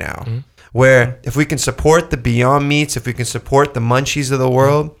steps right now, where if we can support the Beyond Meats, if we can support the Munchies of the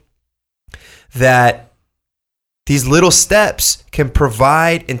world, that these little steps can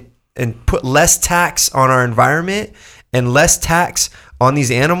provide and put less tax on our environment and less tax on these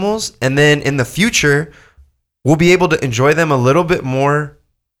animals. And then in the future, we'll be able to enjoy them a little bit more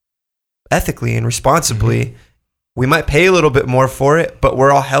ethically and responsibly. We might pay a little bit more for it, but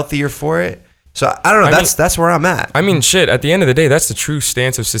we're all healthier for it. So I don't know. That's where I'm at. I mean, shit, at the end of the day, that's the true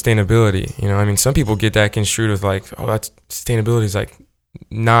stance of sustainability. I mean, some people get that construed with like, oh, that's sustainability is like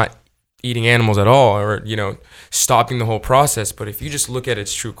not eating animals at all, or stopping the whole process. But if you just look at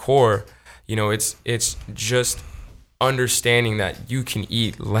its true core, it's just understanding that you can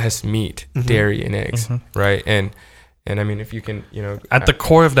eat less meat, dairy, and eggs, right? And I mean, if you can, at the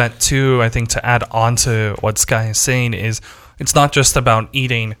core of that too, I think to add on to what Sky is saying is, it's not just about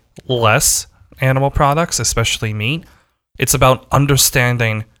eating less animal products, especially meat. It's about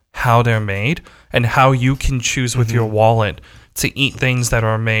understanding how they're made and how you can choose with your wallet to eat things that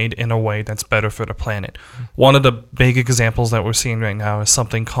are made in a way that's better for the planet. One of the big examples that we're seeing right now is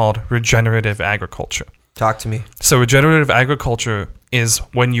something called regenerative agriculture. Talk to me. So regenerative agriculture is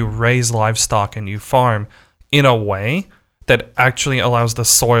when you raise livestock and you farm in a way that actually allows the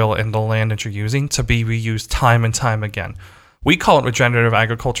soil and the land that you're using to be reused time and time again. We call it regenerative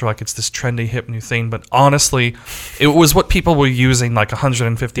agriculture like it's this trendy, hip new thing, but honestly, it was what people were using like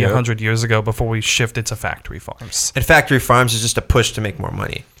 150, 100 years ago before we shifted to factory farms. And factory farms is just a push to make more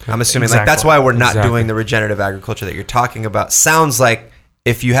money. I'm assuming Exactly. like that's why we're not doing the regenerative agriculture that you're talking about. Sounds like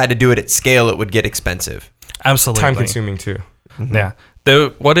if you had to do it at scale, it would get expensive. Absolutely. Time consuming too. Yeah.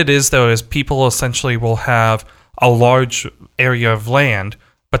 What it is, though, is people essentially will have a large area of land,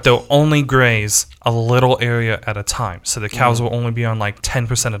 but they'll only graze a little area at a time. So the cows will only be on like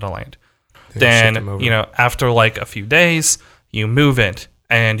 10% of the land. They ship them Then, over. after like a few days, you move it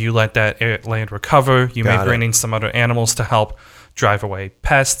and you let that land recover. You may Got bring it. in some other animals to help drive away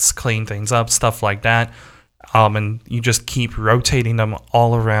pests, clean things up, stuff like that. And you just keep rotating them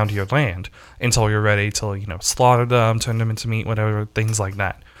all around your land until you're ready to, slaughter them, turn them into meat, whatever, things like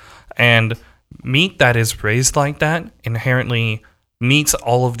that. And meat that is raised like that inherently meets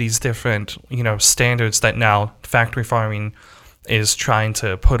all of these different, standards that now factory farming is trying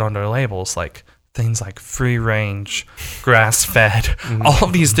to put on their labels, like things like free range, grass fed, all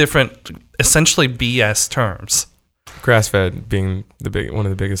of these different, essentially BS terms. Grass fed being one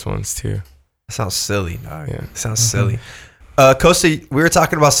of the biggest ones too. Sounds silly, dog. Yeah. Sounds silly. Costa, we were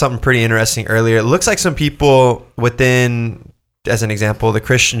talking about something pretty interesting earlier. It looks like some people within, as an example, the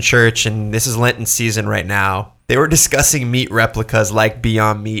Christian church, and this is Lenten season right now, they were discussing meat replicas like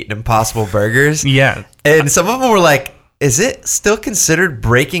Beyond Meat and Impossible Burgers. Yeah. And some of them were like, is it still considered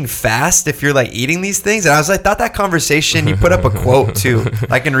breaking fast if you're like eating these things? And I was like, thought that conversation, you put up a quote too.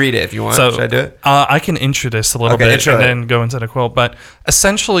 I can read it if you want. So, Should I do it? I can intro this a little Okay, bit intro and it. then go into the quote. But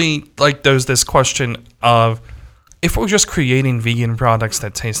essentially, like, there's this question of, if we're just creating vegan products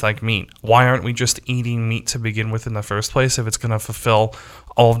that taste like meat, why aren't we just eating meat to begin with in the first place if it's going to fulfill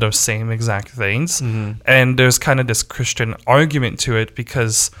all of those same exact things? And there's kind of this Christian argument to it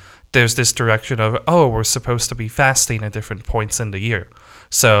because there's this direction of, we're supposed to be fasting at different points in the year.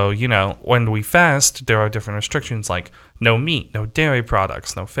 So, when we fast, there are different restrictions like no meat, no dairy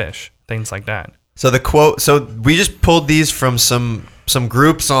products, no fish, things like that. So the quote, so we just pulled these from some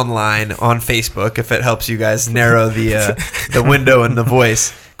groups online on Facebook, if it helps you guys narrow the window and the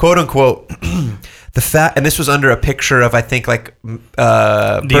voice. Quote unquote, and this was under a picture of, I think, like Burger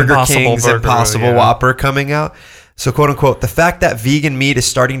Impossible King's Burger, Impossible yeah. Whopper coming out. So quote unquote, the fact that vegan meat is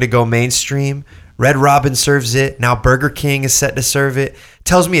starting to go mainstream, Red Robin serves it, now Burger King is set to serve it,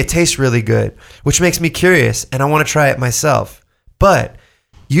 tells me it tastes really good, which makes me curious and I want to try it myself. But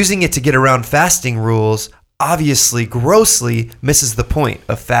using it to get around fasting rules obviously grossly misses the point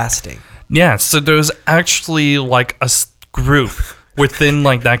of fasting. Yeah, so there's actually like a group within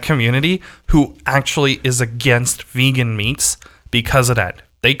like that community who actually is against vegan meats because of that.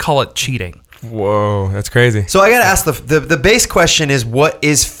 They call it cheating. Whoa, that's crazy. So I got to ask the base question is, what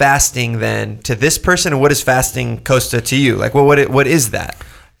is fasting then to this person, and what is fasting, Costa, to you? Like, what is that?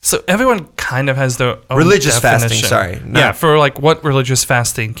 So everyone kind of has their own Religious fasting, definition. sorry. Yeah, for like what religious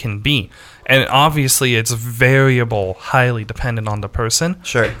fasting can be. And obviously it's variable, highly dependent on the person.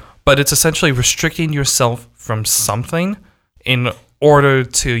 Sure. But it's essentially restricting yourself from something in order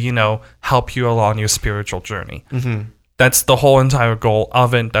to, help you along your spiritual journey. Mm-hmm. That's the whole entire goal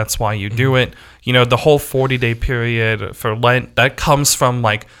of it. That's why you do it. The whole 40-day period for Lent, that comes from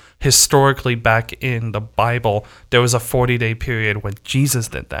like historically back in the Bible, there was a 40-day period when Jesus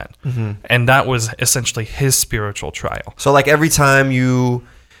did that. Mm-hmm. And that was essentially his spiritual trial. So like every time you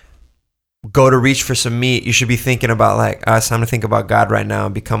go to reach for some meat, you should be thinking about like, it's time to think about God right now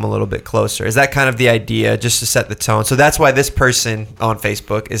and become a little bit closer. Is that kind of the idea, just to set the tone? So that's why this person on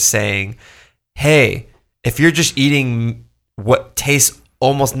Facebook is saying, hey, if you're just eating what tastes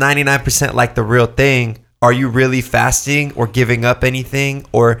almost 99% like the real thing, are you really fasting or giving up anything?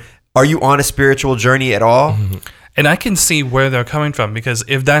 Or are you on a spiritual journey at all? Mm-hmm. And I can see where they're coming from, because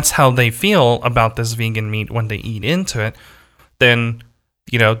if that's how they feel about this vegan meat when they eat into it, then,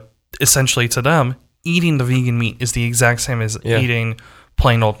 essentially to them, eating the vegan meat is the exact same as eating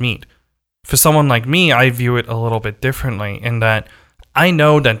plain old meat. For someone like me, I view it a little bit differently in that I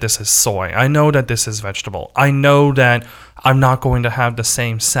know that this is soy. I know that this is vegetable. I know that I'm not going to have the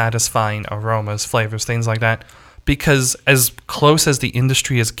same satisfying aromas, flavors, things like that, because as close as the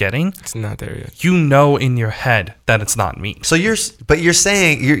industry is getting, It's not there yet. you know in your head that it's not meat. So you're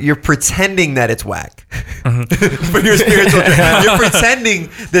saying you're pretending that it's whack Mm-hmm. for your spiritual journey. You're pretending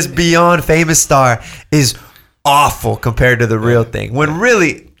this Beyond Famous star is awful compared to the real thing, when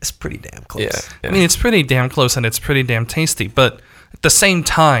really it's pretty damn close. Yeah. I mean, it's pretty damn close and it's pretty damn tasty. But at the same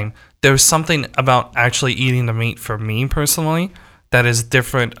time, there's something about actually eating the meat for me personally that is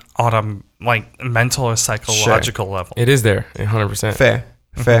different on a like mental or psychological level. It is there, 100%.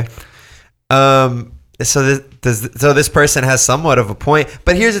 Fair. So this person has somewhat of a point,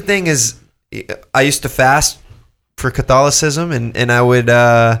 but here's the thing: is I used to fast for Catholicism, and I would,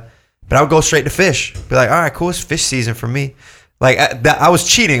 but I would go straight to fish. Be like, all right, cool, it's fish season for me. Like I was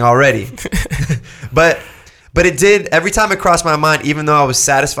cheating already, but it did every time it crossed my mind. Even though I was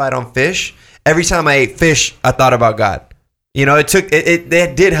satisfied on fish, every time I ate fish, I thought about God. You know, it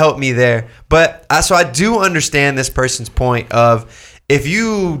did help me there. But so I do understand this person's point of if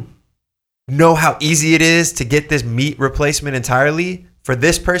you know how easy it is to get this meat replacement entirely. For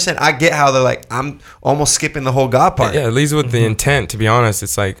this person, I get how they're like, I'm almost skipping the whole God part. Yeah, it leads with the intent, to be honest.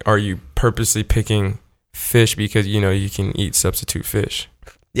 It's like, are you purposely picking fish because, you know, you can eat substitute fish?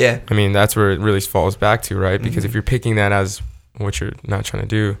 Yeah. I mean, that's where it really falls back to, right? Because if you're picking that as what you're not trying to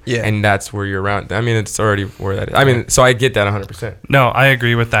do, and that's where you're around, I mean, it's already where that is. I mean, so I get that 100%. No, I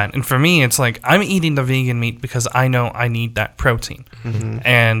agree with that. And for me, it's like I'm eating the vegan meat because I know I need that protein.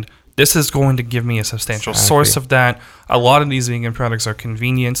 And this is going to give me a substantial source of that. A lot of these vegan products are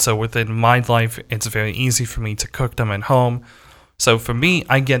convenient. So within my life, it's very easy for me to cook them at home. So for me,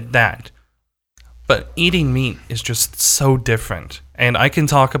 I get that. But eating meat is just so different. And I can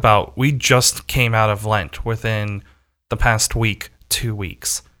talk about, we just came out of Lent within the past week, 2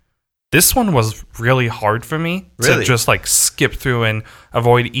 weeks. This one was really hard for me to just like skip through and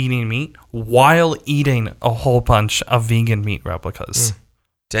avoid eating meat while eating a whole bunch of vegan meat replicas.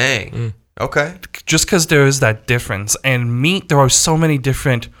 Dang. Okay. Just because there is that difference. And meat, there are so many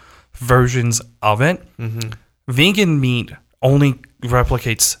different versions of it. Vegan meat only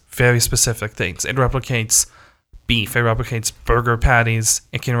replicates very specific things. It replicates beef. It replicates burger patties.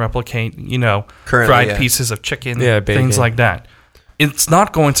 It can replicate, you know, fried pieces of chicken, things like that. It's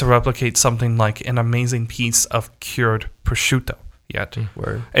not going to replicate something like an amazing piece of cured prosciutto yet.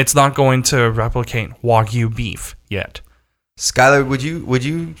 It's not going to replicate Wagyu beef yet. Skylar, would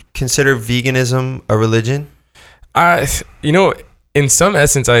you consider veganism a religion? You know, in some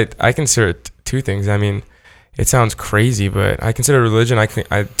essence, I consider it two things. I mean, it sounds crazy, but I consider religion.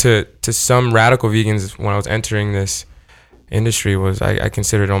 To some radical vegans, when I was entering this industry, I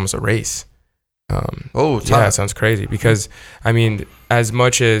considered it almost a race. Yeah, it sounds crazy because I mean, as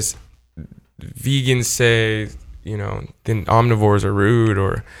much as vegans say, you know, then omnivores are rude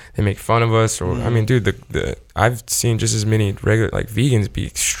or they make fun of us, or I mean, dude, I've seen just as many regular like vegans be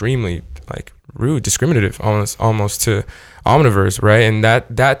extremely like rude, discriminative, almost to omnivores, right? And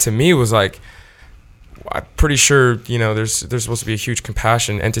that to me was like, I'm pretty sure, you know, there's supposed to be a huge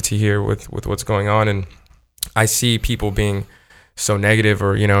compassion entity here with what's going on, and I see people being so negative,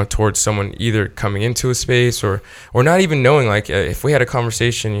 or you know, towards someone either coming into a space or not even knowing. Like if we had a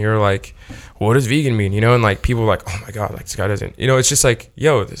conversation, you're like, what does vegan mean, you know, and like people are like, oh my god, like this guy doesn't, you know, it's just like,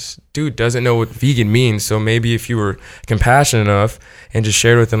 yo, this dude doesn't know what vegan means. So maybe if you were compassionate enough and just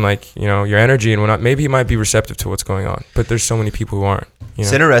shared with him like, you know, your energy and whatnot, maybe he might be receptive to what's going on. But there's so many people who aren't, you know?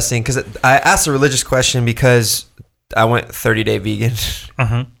 It's interesting because I asked a religious question because I went 30-day vegan.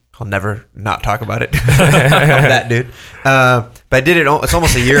 I'll never not talk about it. I'm that dude. But I did it. It's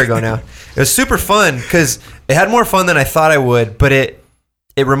almost a year ago now. It was super fun because it had more fun than I thought I would. But it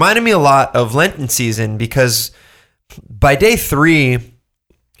reminded me a lot of Lenten season because by day 3,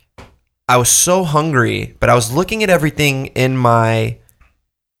 I was so hungry. But I was looking at everything in my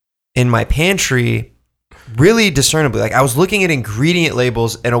pantry really discernibly. Like I was looking at ingredient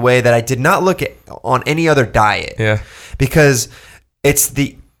labels in a way that I did not look at on any other diet. Yeah. Because it's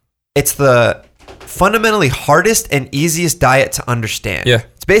the fundamentally hardest and easiest diet to understand. Yeah.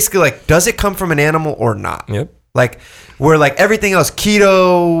 It's basically like, does it come from an animal or not? Yep. Like, where like everything else,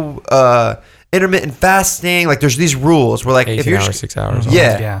 keto, intermittent fasting, like there's these rules where like 18 if you're hours, 6 hours.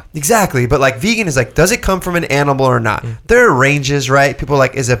 yeah, exactly. But like vegan is like, does it come from an animal or not? There are ranges, right? People are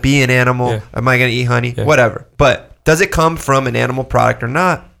like, is a bee an animal? Yeah. Am I going to eat honey? Yeah. Whatever. But does it come from an animal product or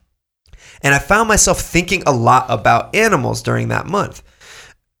not? And I found myself thinking a lot about animals during that month.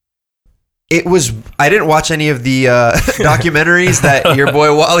 I didn't watch any of the documentaries that your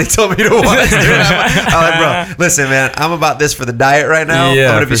boy Wally told me to watch. I'm like, bro, listen, man, I'm about this for the diet right now. Yeah,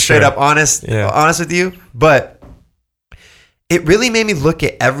 I'm going to be straight up honest with you. But it really made me look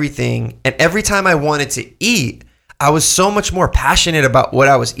at everything. And every time I wanted to eat, I was so much more passionate about what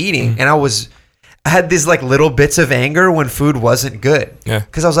I was eating, and I had these like little bits of anger when food wasn't good. Yeah.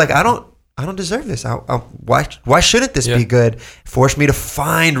 Because I was like, I don't deserve this. Why shouldn't this be good? Forced me to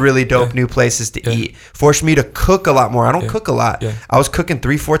find really dope new places to eat. Forced me to cook a lot more. I don't cook a lot. Yeah. I was cooking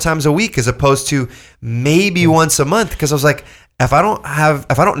 3-4 times a week as opposed to maybe once a month, because I was like, if I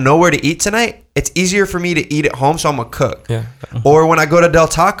don't know where to eat tonight, it's easier for me to eat at home, so I'm gonna cook. Yeah. Or when I go to Del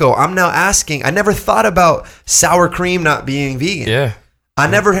Taco, I'm now asking. I never thought about sour cream not being vegan. Yeah. I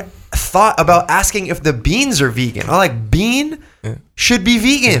never thought about asking if the beans are vegan. I'm like, bean should be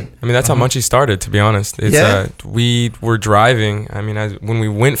vegan. I mean, that's how Munchie started, to be honest. It's we were driving. I mean, when we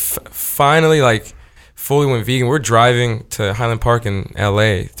went finally like fully went vegan, we're driving to Highland Park in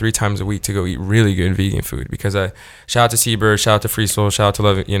LA 3 times a week to go eat really good vegan food, because shout out to Seabird, shout out to Free Soul, shout out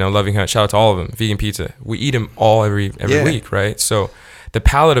to Loving Hut, shout out to all of them. Vegan pizza. We eat them all every week, right? So the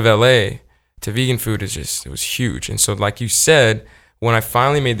palette of LA to vegan food it was huge. And so like you said, when I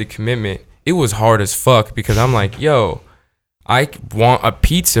finally made the commitment, it was hard as fuck, because I'm like, yo, I want a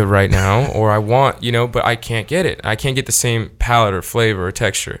pizza right now, or I want, but I can't get it. I can't get the same palette or flavor or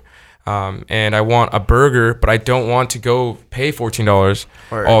texture. And I want a burger, but I don't want to go pay $14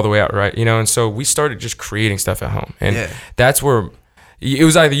 all the way out, right? And so we started just creating stuff at home. And that's where it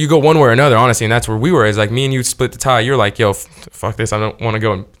was either you go one way or another, honestly. And that's where we were. It's like me and you split the tie. You're like, yo, fuck this. I don't want to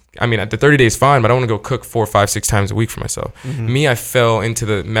go. I mean, the 30 days fine, but I don't want to go cook 4, 5, 6 times a week for myself. Me, I fell into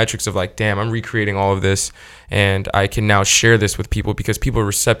the metrics of like, damn, I'm recreating all of this, and I can now share this with people because people are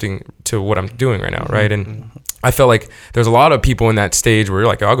recepting to what I'm doing right now, right? And I felt like there's a lot of people in that stage where you're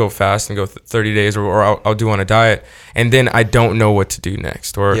like, I'll go fast and go 30 days, or I'll do on a diet, and then I don't know what to do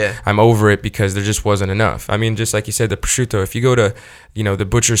next, or I'm over it because there just wasn't enough. I mean, just like you said, the prosciutto. If you go to, the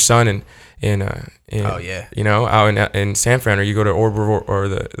Butcher's Son out in San Fran, or you go to Herbivore, or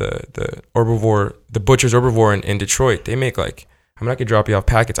the Herbivore, the Butcher's Herbivore in Detroit, they make like, I mean, I could drop you off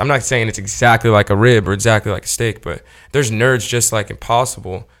packets. I'm not saying it's exactly like a rib or exactly like a steak, but there's nerds just like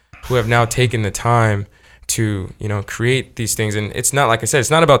Impossible who have now taken the time to create these things. And it's not, like I said,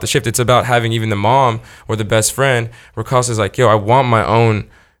 it's not about the shift. It's about having even the mom or the best friend where Costa's like, yo, I want my own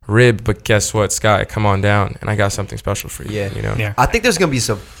rib, but guess what, Sky, come on down, and I got something special for you. I think there's gonna be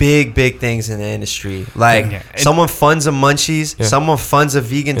some big things in the industry, like someone funds a Munchies, someone funds a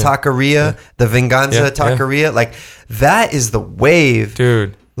vegan taqueria, the Venganza taqueria. Like, that is the wave,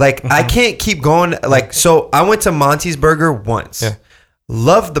 dude. Like, I can't keep going. Like, so I went to Monty's Burger once,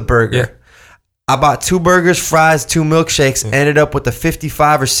 loved the burger. I bought 2 burgers, fries, 2 milkshakes, ended up with a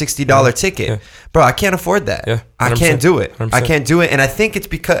 $55 or $60 ticket. Bro, I can't afford that. I can't do it. 100%. I can't do it. And I think it's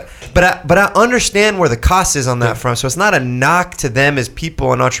because, but I understand where the cost is on that front. So it's not a knock to them as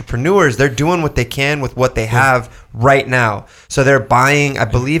people and entrepreneurs. They're doing what they can with what they have right now. So they're buying, I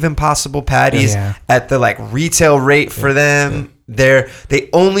believe, Impossible patties at the like retail rate for them. They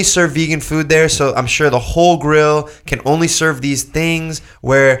only serve vegan food there. So I'm sure the whole grill can only serve these things,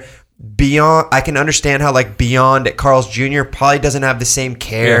 where Beyond, I can understand how like Beyond at Carl's Jr. probably doesn't have the same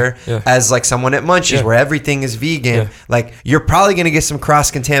care as like someone at Munchies where everything is vegan. Like, you're probably gonna get some cross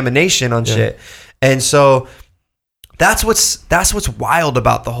contamination on shit, and so that's what's wild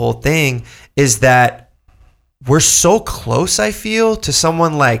about the whole thing, is that we're so close. I feel, to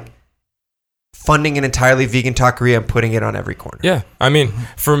someone like funding an entirely vegan taqueria and putting it on every corner. Yeah, I mean,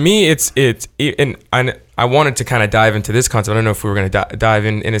 for me, it's and I wanted to kind of dive into this concept. I don't know if we were going to dive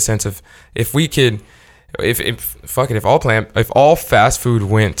in a sense of if we could, if all fast food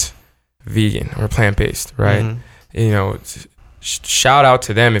went vegan or plant-based, right? Shout out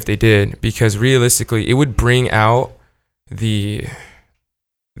to them if they did, because realistically, it would bring out the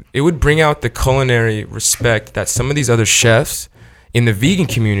culinary respect that some of these other chefs in the vegan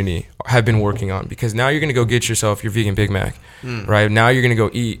community have been working on. Because now you're going to go get yourself your vegan Big Mac, right? Now you're going to go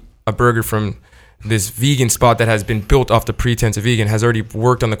eat a burger from this vegan spot that has been built off the pretense of vegan, has already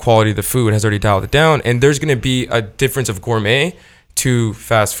worked on the quality of the food, has already dialed it down. And there's going to be a difference of gourmet to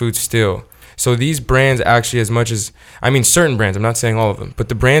fast food still. So these brands actually, as much as, I mean, certain brands, I'm not saying all of them, but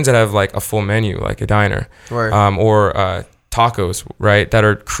the brands that have like a full menu, like a diner, or tacos, right, that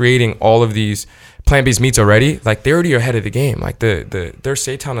are creating all of these plant-based meats already, like they already are ahead of the game. Like their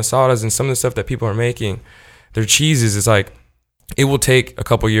seitan asadas and some of the stuff that people are making, their cheeses, is like, it will take a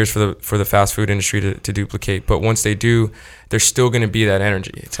couple years for the fast food industry to duplicate, but once they do, there's still going to be that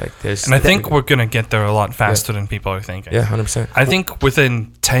energy. It's like this, and I think we're going to get there a lot faster than people are thinking. 100%. I think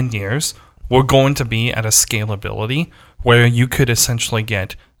within 10 years, we're going to be at a scalability where you could essentially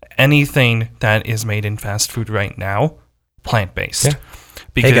get anything that is made in fast food right now plant-based.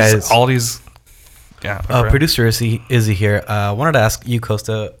 Because hey guys, all these producer Izzy here. I wanted to ask you,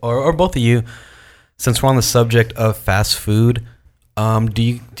 Costa, or both of you. since we're on the subject of fast food,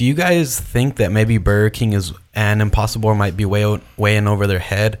 do you guys think that maybe Burger King and Impossible might be way in over their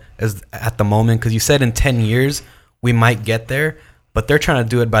head as at the moment? Because you said in 10 years we might get there, but they're trying to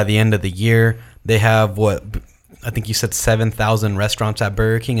do it by the end of the year. They have I think you said 7,000 restaurants at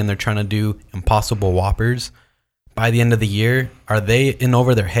Burger King, and they're trying to do Impossible Whoppers by the end of the year. Are they in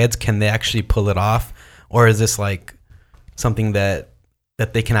over their heads? Can they actually pull it off, or is this like something that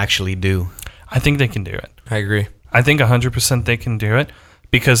they can actually do? I think they can do it. I agree. I think 100% they can do it,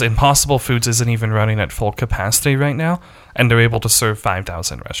 because Impossible Foods isn't even running at full capacity right now, and they're able to serve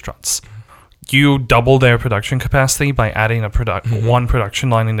 5,000 restaurants. You double their production capacity by adding one production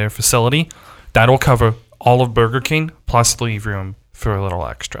line in their facility. That'll cover all of Burger King, plus leave room for a little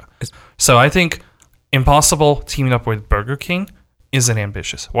extra. So I think Impossible teaming up with Burger King isn't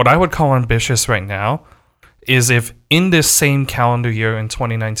ambitious. What I would call ambitious right now is if in this same calendar year in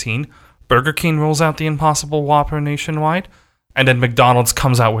 2019, Burger King rolls out the Impossible Whopper nationwide, and then McDonald's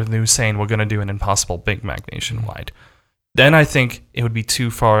comes out with news saying we're going to do an Impossible Big Mac nationwide. Then I think it would be too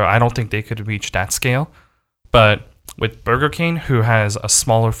far. I don't think they could reach that scale. But with Burger King, who has a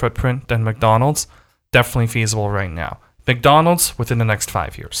smaller footprint than McDonald's, definitely feasible right now. McDonald's within the next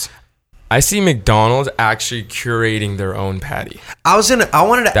 5 years. I see McDonald's actually curating their own patty. I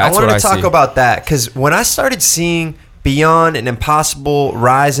wanted to talk about that, because when I started seeing Beyond and Impossible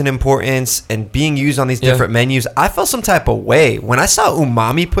rise in importance and being used on these different menus, I felt some type of way. When I saw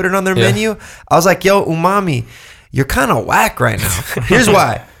Umami put it on their menu, I was like, yo, Umami, you're kind of whack right now. Here's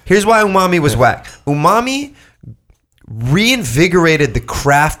why. Here's why Umami was whack. Umami reinvigorated the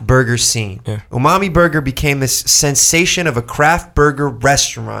craft burger scene. Umami Burger became this sensation of a craft burger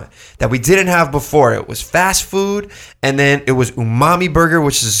restaurant that we didn't have before. It was fast food, and then it was Umami Burger,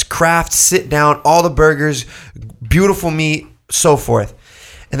 which is craft, sit down, all the burgers, beautiful meat, so forth.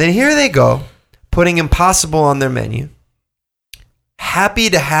 And then here they go, putting Impossible on their menu. Happy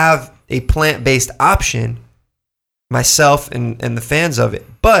to have a plant-based option, myself and the fans of it.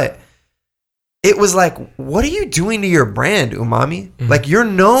 But it was like, what are you doing to your brand, Umami? Mm-hmm. Like, you're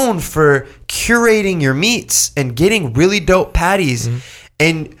known for curating your meats and getting really dope patties. Mm-hmm.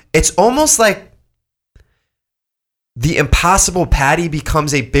 And it's almost like the Impossible patty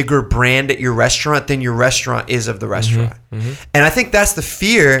becomes a bigger brand at your restaurant than your restaurant is of the restaurant. Mm-hmm. And I think that's the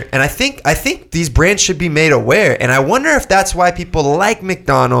fear. And I think these brands should be made aware. And I wonder if that's why people like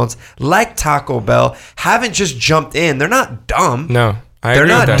McDonald's, like Taco Bell, haven't just jumped in. They're not dumb. No. They're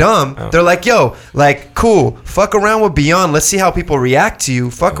not dumb. Oh. They're like, yo, like, cool. Fuck around with Beyond. Let's see how people react to you.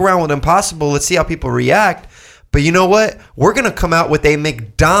 Fuck around with Impossible. Let's see how people react. But you know what? We're going to come out with a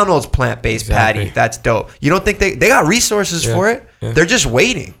McDonald's plant-based patty. That's dope. You don't think they got resources for it? Yeah. They're just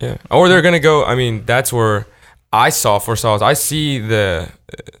waiting. Yeah. Or they're going to go, I mean, that's where I see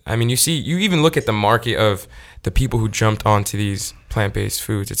you even look at the market of the people who jumped onto these plant-based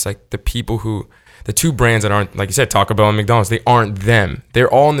foods. It's like the two brands that aren't, like you said, Taco Bell and McDonald's, they aren't them. They're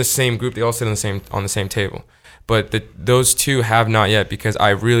all in the same group. They all sit on the same table. But those two have not yet, because I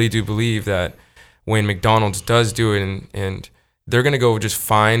really do believe that when McDonald's does do it, and they're going to go just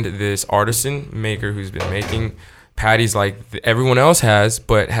find this artisan maker who's been making patties like everyone else has,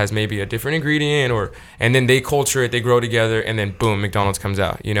 but has maybe a different ingredient, and then they culture it, they grow together, and then boom, McDonald's comes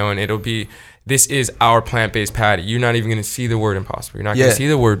out, and it'll be, this is our plant-based patty. You're not even going to see the word Impossible. You're not going to see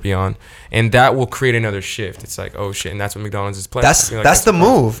the word Beyond, and that will create another shift. It's like, oh shit, and that's what McDonald's is playing. That's the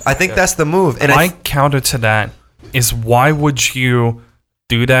move. I think that's the move. And my counter to that is, why would you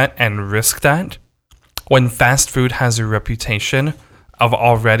do that and risk that when fast food has a reputation of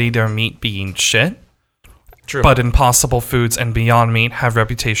already their meat being shit? True. But Impossible Foods and Beyond Meat have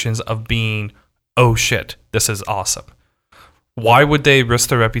reputations of being, oh shit, this is awesome. Why would they risk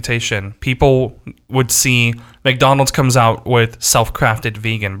their reputation? People would see McDonald's comes out with self-crafted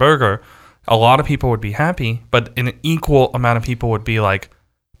vegan burger. A lot of people would be happy, but an equal amount of people would be like,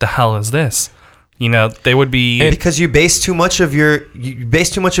 the hell is this? They would be, because you base too much of your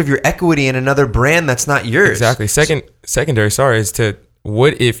equity in another brand that's not yours. Exactly. Secondary, is to,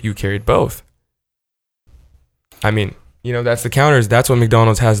 what if you carried both? I mean, that's the counters. That's what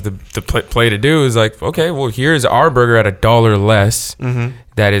McDonald's has the play to do, is like, okay, well, here's our burger at $1 less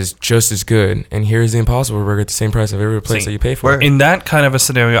that is just as good, and here's the Impossible Burger at the same price of every place that you pay for. In that kind of a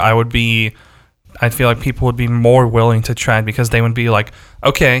scenario, I feel like people would be more willing to try it, because they would be like,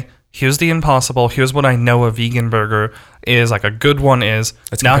 okay, here's the Impossible, here's what I know a vegan burger is like a good one is.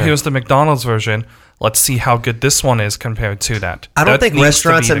 Let's now compare. here's the McDonald's version. Let's see how good this one is compared to that. I don't That think needs to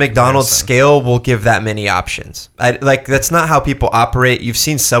restaurants be at the McDonald's comparison. scale will give that many options. That's not how people operate. You've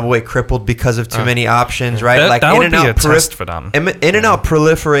seen Subway crippled because of too many options, right? That would be a In-N-Out test for them. In-N-Out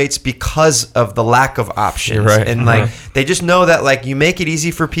proliferates because of the lack of options. You're right. And they just know that like you make it easy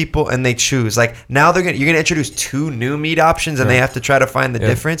for people and they choose. Like now you're gonna introduce 2 new meat options and they have to try to find the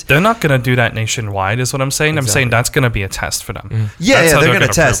difference. They're not going to do that nationwide, is what I'm saying. I'm saying that's going to be a test for them. Yeah, That's yeah, how they're gonna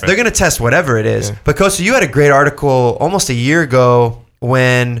test. prove it. They're gonna test whatever it is. But Kosa, you had a great article almost a year ago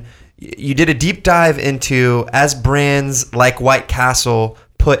when you did a deep dive into as brands like White Castle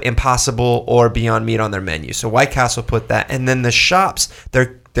put Impossible or Beyond Meat on their menu. So White Castle put that, and then the shops,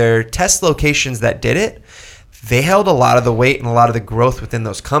 their test locations that did it, they held a lot of the weight and a lot of the growth within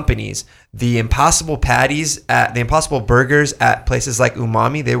those companies. The Impossible patties the Impossible burgers at places like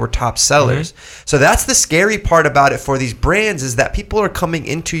Umami, they were top sellers. So that's the scary part about it for these brands, is that people are coming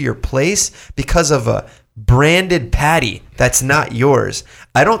into your place because of a branded patty that's not yours.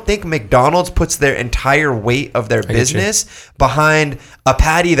 I don't think McDonald's puts their entire weight of their business behind a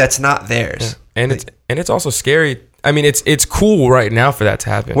patty that's not theirs. And it's also scary. I mean, it's cool right now for that to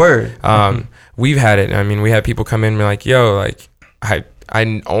happen. Word. We've had it. I mean, we had people come in and be like, yo, like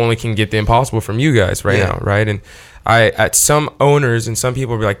I only can get the Impossible from you guys right now, right? And at some owners and some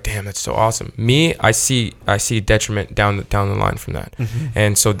people will be like, damn, that's so awesome. Me, I see detriment down the line from that.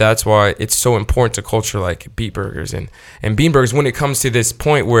 And so that's why it's so important to culture like Beat Burgers and Bean Burgers when it comes to this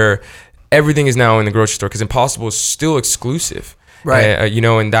point where everything is now in the grocery store, because Impossible is still exclusive. Right.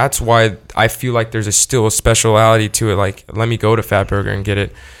 And that's why I feel like there's still a speciality to it. Like, let me go to Fat Burger and get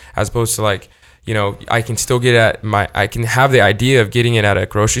it, as opposed to like, I can still I can have the idea of getting it at a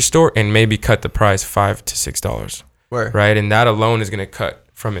grocery store and maybe cut the price $5 to $6. Word. Right. And that alone is going to cut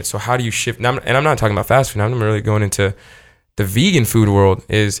from it. So how do you shift? And I'm not talking about fast food. I'm really going into the vegan food world,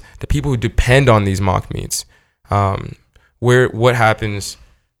 is the people who depend on these mock meats. What happens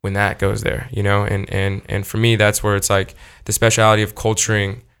when that goes there, and for me, that's where it's like the speciality of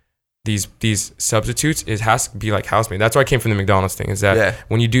culturing these substitutes has to be like house made. That's why I came from the McDonald's thing, is that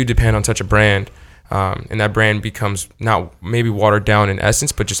when you do depend on such a brand, and that brand becomes not maybe watered down in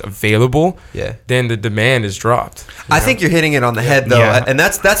essence, but just available, then the demand is dropped. I think you're hitting it on the head, though. And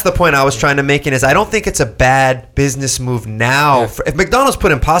that's the point I was trying to make, is I don't think it's a bad business move now. If McDonald's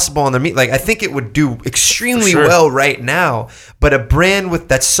put Impossible on their meat, like I think it would do extremely well right now. But a brand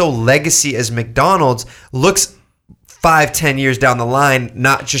that's so legacy as McDonald's looks 5-10 years down the line,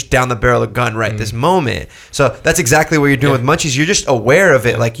 not just down the barrel of gun this moment. So that's exactly what you're doing with Munchies. You're just aware of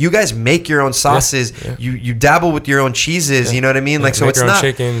it. Like, you guys make your own sauces. You dabble with your own cheeses. You know what I mean? Like, so make it's your own not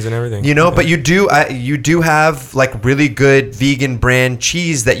chickens and everything. But you do have like really good vegan brand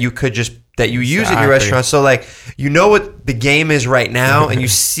cheese that you could just use at your restaurant. So like, what the game is right now, and you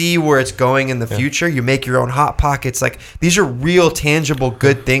see where it's going in the future. You make your own Hot Pockets. Like, these are real, tangible,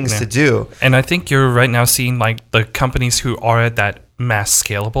 good things to do. And I think you're right now seeing like the companies who are at that mass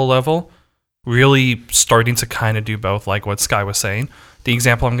scalable level really starting to kind of do both, like what Sky was saying. The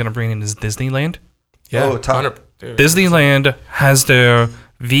example I'm going to bring in is Disneyland. Disneyland has their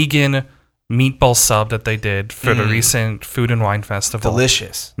vegan meatball sub that they did for the recent Food and Wine Festival.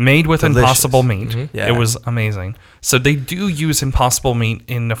 Delicious. Made with Impossible meat. Yeah. It was amazing. So they do use Impossible meat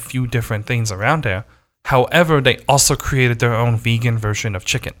in a few different things around there. However, they also created their own vegan version of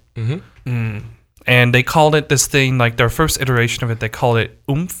chicken. And they called it this thing, like their first iteration of it, they called it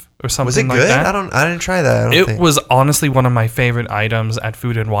Oomph or something Was it like good? that. I didn't try that. It was honestly one of my favorite items at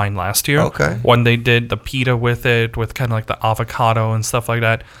Food and Wine last year. Okay. When they did the pita with it, with kind of like the avocado and stuff like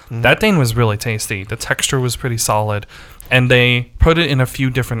that. That thing was really tasty. The texture was pretty solid. And they put it in a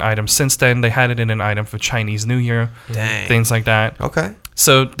few different items. Since then, they had it in an item for Chinese New Year. Dang. Things like that. Okay.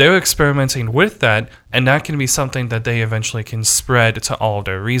 So they're experimenting with that, and that can be something that they eventually can spread to all of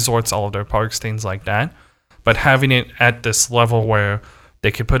their resorts, all of their parks, things like that. But having it at this level where they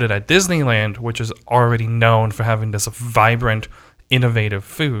could put it at Disneyland, which is already known for having this vibrant, innovative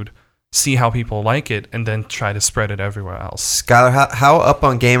food, see how people like it, and then try to spread it everywhere else. Skylar, how up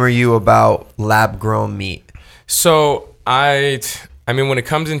on game are you about lab-grown meat? So I mean, when it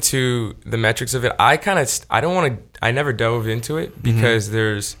comes into the metrics of it, I never dove into it because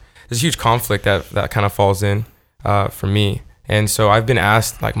there's a huge conflict that kind of falls in for me. And so I've been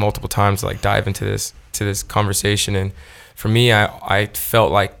asked like multiple times to like dive into this conversation. And for me, I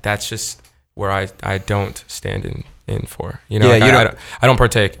felt like that's just where I don't stand in for, I don't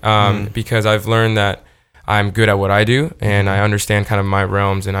partake because I've learned that I'm good at what I do and I understand kind of my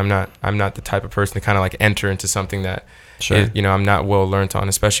realms, and I'm not the type of person to kind of like enter into something that I'm not well learned on,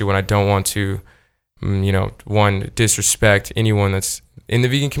 especially when I don't want to one, disrespect anyone that's in the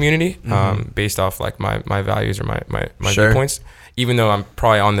vegan community based off like my values or my viewpoints. Even though I'm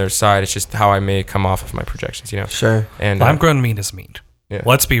probably on their side, it's just how I may come off of my projections, Sure. And lab-grown meat is meat. Yeah.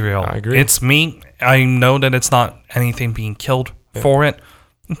 Let's be real. I agree. It's meat. I know that it's not anything being killed for it,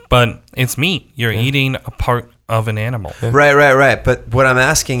 but it's meat. You're eating a part of an animal. Right. But what I'm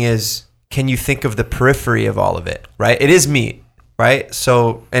asking is, can you think of the periphery of all of it, right? It is meat, right?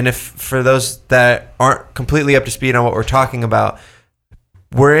 So, and if for those that aren't completely up to speed on what we're talking about,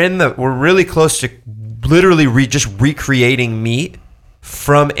 we're really close to literally just recreating meat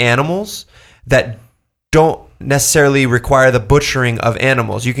from animals that don't necessarily require the butchering of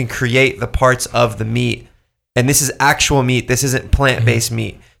animals. You can create the parts of the meat, and this is actual meat. This isn't plant-based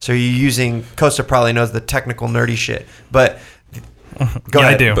meat. So you're using, Costa probably knows the technical nerdy shit, but go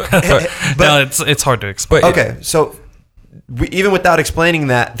ahead. I do. But No, it's hard to explain. okay, so even without explaining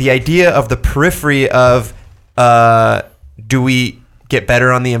that, the idea of the periphery of do we get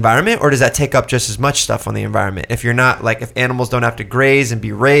better on the environment, or does that take up just as much stuff on the environment? If you're not, like, if animals don't have to graze and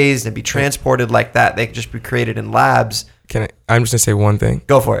be raised and be transported like that, they can just be created in labs. I'm just gonna say one thing.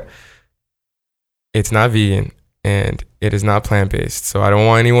 Go for it. It's not vegan and it is not plant-based. So I don't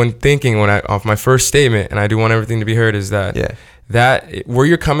want anyone thinking off my first statement, and I do want everything to be heard, is that where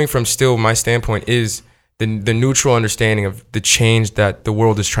you're coming from still, my standpoint is the neutral understanding of the change that the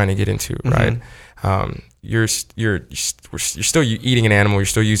world is trying to get into, right? You're still eating an animal, you're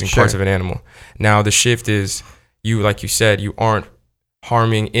still using parts of an animal. Now the shift is, like you said, you aren't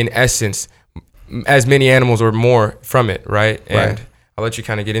harming in essence as many animals or more from it, right? And I'll let you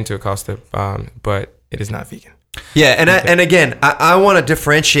kind of get into it, Costa, but it is not vegan. Yeah, and again, I want to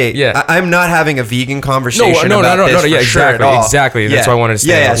differentiate. Yeah. I'm not having a vegan conversation No, about this for sure at all. Exactly. That's why I wanted to say.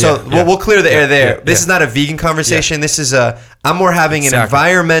 Yeah. So we'll clear the air there. This is not a vegan conversation. Yeah. This is I'm more having an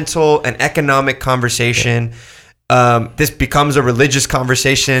environmental and economic conversation. This becomes a religious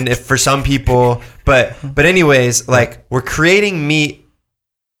conversation if for some people, but anyways, like, we're creating meat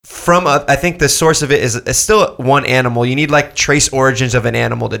from I think the source of it is still one animal. You need like trace origins of an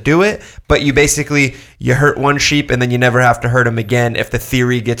animal to do it, but you hurt one sheep and then you never have to hurt them again if the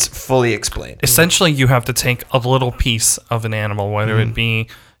theory gets fully explained. Essentially, you have to take a little piece of an animal, whether it be,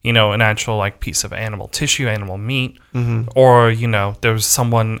 an actual like piece of animal tissue, animal meat, or, there's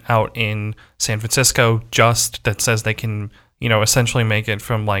someone out in San Francisco that says they can, essentially make it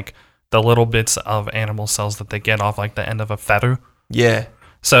from like the little bits of animal cells that they get off like the end of a feather. Yeah.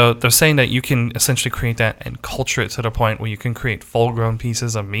 So they're saying that you can essentially create that and culture it to the point where you can create full-grown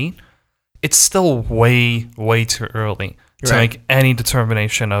pieces of meat. It's still way, way too early to make any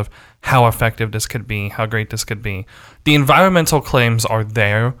determination of how effective this could be, how great this could be. The environmental claims are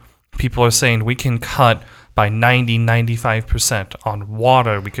there. People are saying we can cut by 90-95% on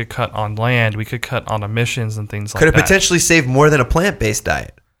water. We could cut on land. We could cut on emissions and things like that. Could it potentially save more than a plant-based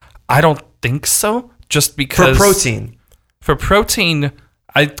diet? I don't think so, just because... For protein,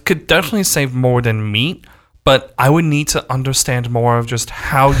 I could definitely save more than meat, but I would need to understand more of just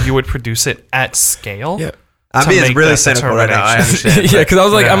how you would produce it at scale. Yeah. I'm being really cynical right now. I understand. Yeah, because I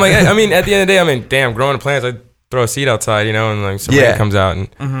was like, I mean, at the end of the day, damn, growing plants, I throw a seed outside, and like some rain comes out and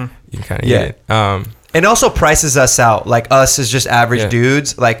you can kind of eat it. And also prices us out, like us as just average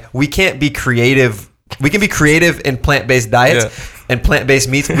dudes. Like, we can't be creative. We can be creative in plant-based diets and plant-based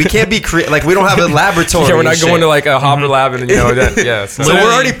meats. We can't be like, we don't have a laboratory. We're not going to like a Hopper lab and So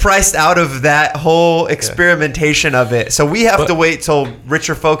we're already priced out of that whole experimentation of it. So we have to wait till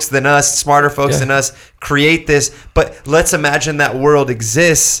richer folks than us, smarter folks than us create this. But let's imagine that world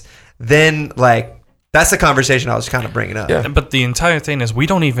exists. Then, like, that's the conversation I was kind of bringing up. Yeah. But the entire thing is, we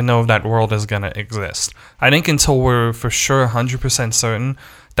don't even know if that world is going to exist. I think until we're for sure 100% certain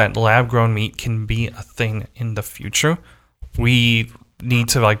that lab-grown meat can be a thing in the future, we need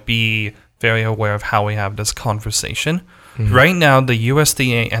to like be very aware of how we have this conversation. Right now, the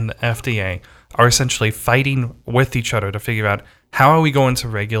USDA and the FDA are essentially fighting with each other to figure out how are we going to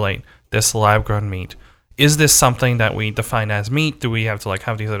regulate this lab-grown meat. Is this something that we define as meat? Do we have to like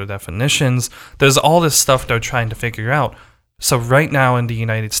have these other definitions? There's all this stuff they're trying to figure out. So right now in the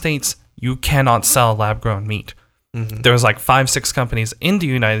United States, you cannot sell lab-grown meat. There's like 5-6 companies in the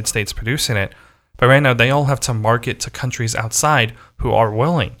United States producing it, but right now they all have to market to countries outside who are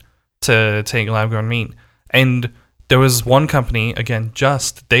willing to take lab-grown meat. And there was one company, again,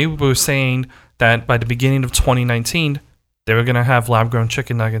 they were saying that by the beginning of 2019, they were going to have lab-grown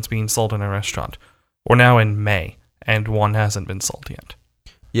chicken nuggets being sold in a restaurant. We're now in May, and one hasn't been sold yet.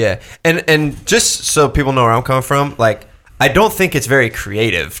 Yeah, and just so people know where I'm coming from, like, I don't think it's very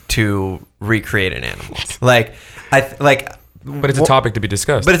creative to recreate an animal. But it's a topic to be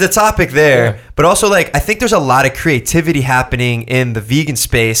discussed. But it's a topic there. Yeah. But also, like, I think there's a lot of creativity happening in the vegan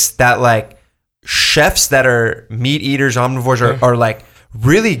space that, like, chefs that are meat eaters, omnivores, are like,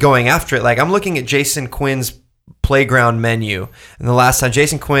 really going after it. Like, I'm looking at Jason Quinn's Playground menu. And the last time,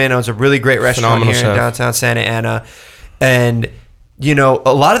 Jason Quinn owns a really great restaurant Phenomenal here chef. in downtown Santa Ana. And, you know,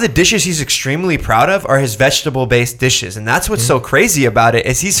 a lot of the dishes he's extremely proud of are his vegetable-based dishes. And that's what's so crazy about it,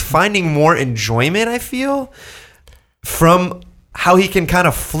 is he's finding more enjoyment, I feel, from how he can kind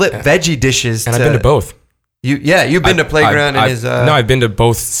of flip veggie dishes. And I've been to both. You've been to Playground and his. No, I've been to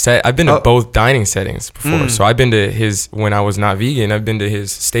both. I've been to both dining settings before. So I've been to his when I was not vegan. I've been to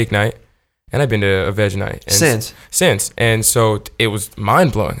his steak night, and I've been to a veg night. And since, and so it was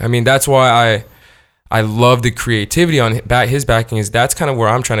mind blowing. I mean, that's why I love the creativity on his backing. Is that's kind of where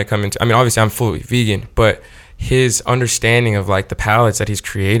I'm trying to come into. I mean, obviously I'm fully vegan, but his understanding of like the palettes that he's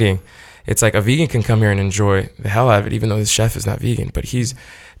creating. It's like a vegan can come here and enjoy the hell out of it, even though his chef is not vegan. But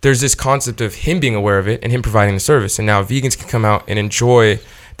there's this concept of him being aware of it and him providing the service. And now vegans can come out and enjoy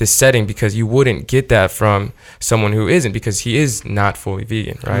this setting because you wouldn't get that from someone who isn't, because he is not fully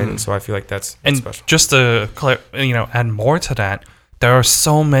vegan, right? And so I feel like that's special. Just to add more to that, there are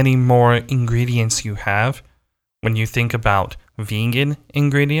so many more ingredients you have when you think about vegan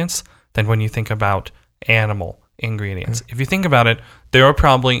ingredients than when you think about animal ingredients. If you think about it, there are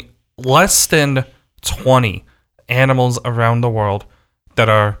probably less than 20 animals around the world that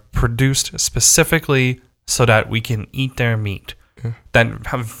are produced specifically so that we can eat their meat. That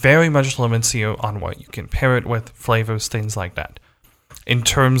have very much limits you on what you can pair it with, flavors, things like that. In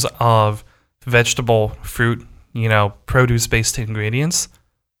terms of vegetable, fruit, produce-based ingredients,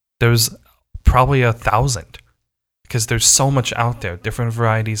 there's probably 1,000 because there's so much out there. Different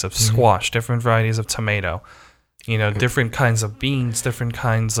varieties of squash, different varieties of tomato, different kinds of beans, different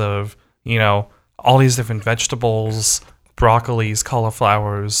kinds of, all these different vegetables, broccolis,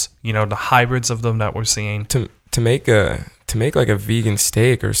 cauliflowers, the hybrids of them that we're seeing. To make like a vegan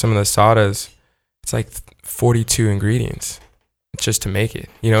steak or some of the asadas, it's like 42 ingredients just to make it.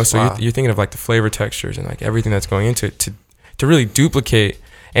 So Wow. you're thinking of like the flavor textures and like everything that's going into it to really duplicate,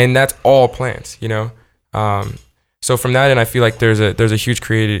 and that's all plants. So from that end, I feel like there's a huge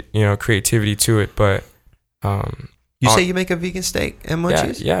creativity to it, but. You say you make a vegan steak and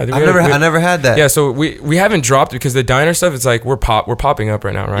munchies? Yeah. I never had that. Yeah, so we haven't dropped, because the diner stuff, it's like we're popping up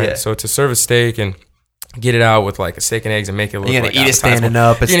right now, right? Yeah. So to serve a steak and get it out with like a steak and eggs and make it look You're like gonna eat it appetizable. standing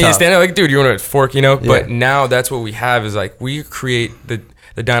up. You're gonna eat it standing up, like, dude, you want a fork, Yeah. But now that's what we have, is like we create the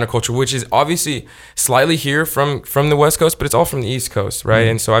diner culture, which is obviously slightly here from the West Coast, but it's all from the East Coast, right?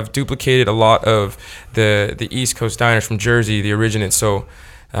 And so I've duplicated a lot of the East Coast diners from Jersey, the originate. So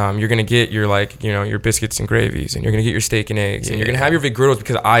you're gonna get your biscuits and gravies, and you're gonna get your steak and eggs, and you're gonna have your Vigriddles,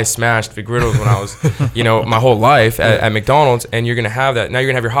 because I smashed Vigriddles when I was, my whole life at McDonald's, and you're gonna have that. Now you're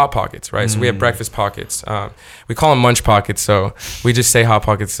gonna have your Hot Pockets, right? So we have breakfast pockets. We call them Munch Pockets, so we just say Hot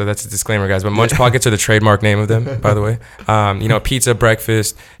Pockets, so that's a disclaimer, guys. But Munch Pockets are the trademark name of them, by the way. Pizza,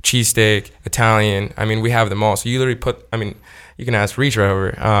 breakfast, cheesesteak, Italian. I mean, we have them all. So you literally you can ask Reach right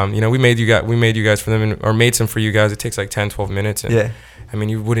over. We made you guys for them, or made some for you guys. It takes like 10, 12 minutes. And, I mean,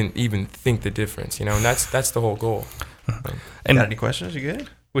 you wouldn't even think the difference, and that's the whole goal. And got any questions? You good?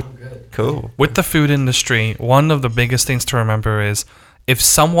 Cool. With the food industry, one of the biggest things to remember is if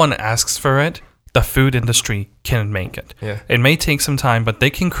someone asks for it, the food industry can make it. Yeah. It may take some time, but they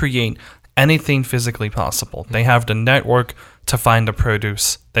can create anything physically possible. They have the network to find the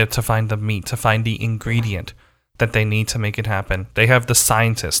produce, to find the meat, to find the ingredient that they need to make it happen. They have the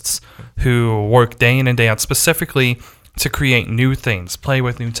scientists who work day in and day out specifically to create new things, play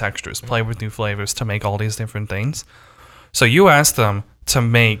with new textures, play with new flavors, to make all these different things. So you ask them to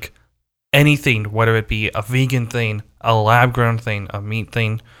make anything, whether it be a vegan thing, a lab-grown thing, a meat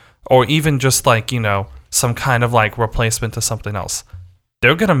thing, or even just like, some kind of like replacement to something else.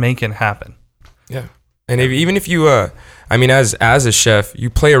 They're going to make it happen. Yeah. And even if you, as a chef, you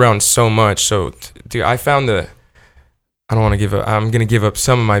play around so much. So, dude, I found I'm going to give up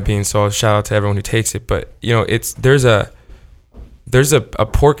some of my beans, so I'll shout out to everyone who takes it. But, there's a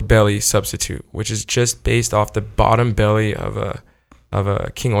pork belly substitute, which is just based off the bottom belly of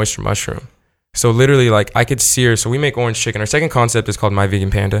a king oyster mushroom. So literally, like, I could sear. So we make orange chicken. Our second concept is called My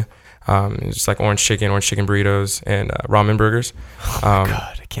Vegan Panda. It's just like orange chicken burritos, and ramen burgers. God,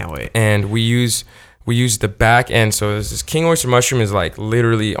 I can't wait. And we use the back end. So this king oyster mushroom is like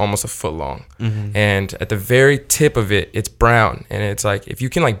literally almost a foot long. And at the very tip of it, it's brown. And it's like, if you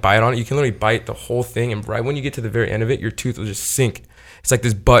can like bite on it, you can literally bite the whole thing. And right when you get to the very end of it, your tooth will just sink. It's like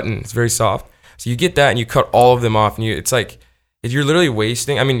this button. It's very soft. So you get that and you cut all of them off, and it's like, you're literally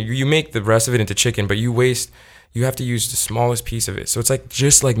wasting. I mean, you make the rest of it into chicken, but you have to use the smallest piece of it. So it's like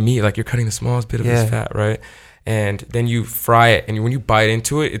just like meat, like you're cutting the smallest bit of this fat, right? And then you fry it, and when you bite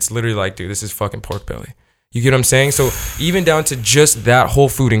into it, it's literally like, dude, this is fucking pork belly. You get what I'm saying? So even down to just that whole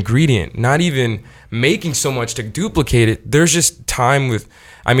food ingredient, not even making so much to duplicate it, there's just time with,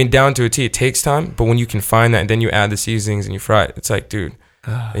 I mean, down to a T, it takes time, but when you can find that and then you add the seasonings and you fry it, it's like, dude,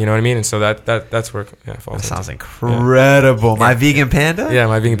 you know what I mean? And so that's where it falls. That sounds incredible. My Vegan Panda? Yeah,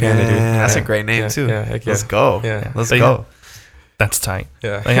 My Vegan Panda, dude. That's a great name, too. Yeah, heck yeah. Let's go. Yeah. Let's go. That's tight.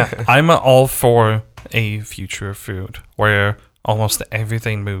 Yeah. I'm all for a future of food where almost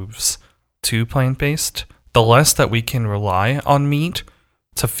everything moves to plant-based. The less that we can rely on meat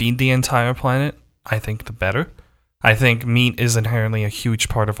to feed the entire planet, I think the better. I think meat is inherently a huge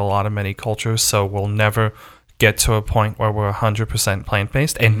part of a lot of many cultures, so we'll never get to a point where we're 100%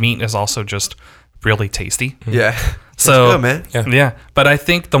 plant-based. And meat is also just really tasty. Yeah. So, That's good, man. Yeah. But I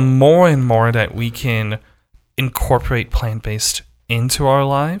think the more and more that we can incorporate plant-based into our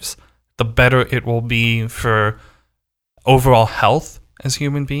lives, the better it will be for overall health as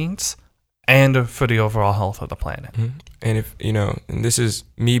human beings and for the overall health of the planet. And if, and this is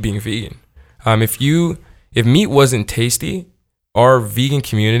me being vegan. If meat wasn't tasty, our vegan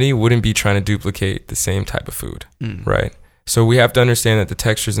community wouldn't be trying to duplicate the same type of food, right? So we have to understand that the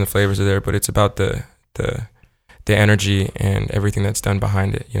textures and the flavors are there, but it's about the energy and everything that's done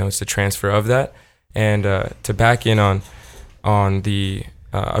behind it. It's the transfer of that. And to back in on the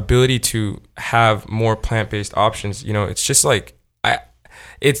ability to have more plant-based options, it's just like,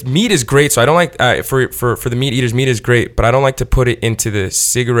 meat is great, so I don't like for the meat eaters, meat is great, but I don't like to put it into the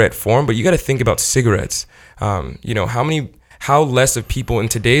cigarette form. But you got to think about cigarettes. How less of people in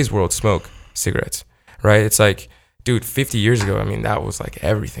today's world smoke cigarettes, right? It's like, dude, 50 years ago, I mean, that was like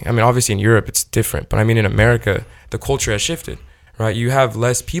everything. I mean, obviously in Europe it's different, but I mean in America the culture has shifted, right? You have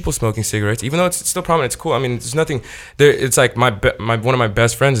less people smoking cigarettes, even though it's still prominent. It's cool. I mean, there's nothing there. It's like one of my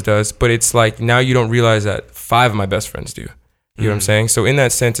best friends does, but it's like now you don't realize that 5 of my best friends do. You know what I'm saying? So in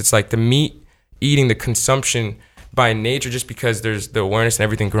that sense, it's like the meat eating, the consumption by nature, just because there's the awareness and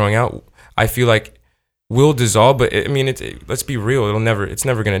everything growing out, I feel like will dissolve. But I mean, let's be real. It's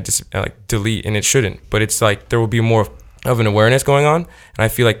never going to delete, and it shouldn't. But it's like there will be more of an awareness going on, and I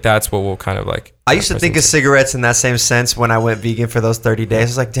feel like that's what will kind of like. I used to think of cigarettes in that same sense when I went vegan for those 30 days. I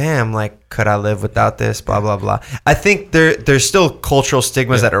was like, damn, like, could I live without this? Blah, blah, blah. I think there's still cultural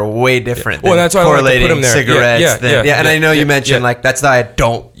stigmas that are way different than that's why correlating I like to put them there. cigarettes. And I know you mentioned, like, that's why I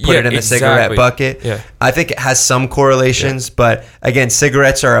don't put it in the cigarette bucket. Yeah. I think it has some correlations, but again,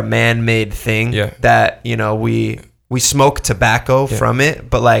 cigarettes are a man-made thing that, we smoke tobacco from it,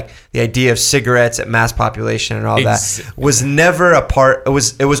 but like the idea of cigarettes at mass population and all that was never a part. It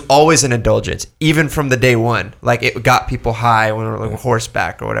was always an indulgence, even from the day one. Like it got people high when we were like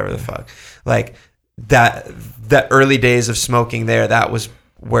horseback or whatever the fuck. Like that early days of smoking there, that was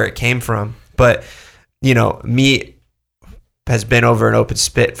where it came from. But meat has been over an open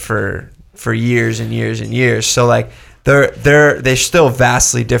spit for years and years and years. So like. They're still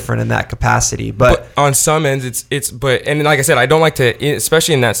vastly different in that capacity, but on some ends and like I said, I don't like to,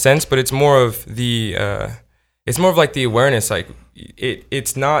 especially in that sense, but it's more of like the awareness. Like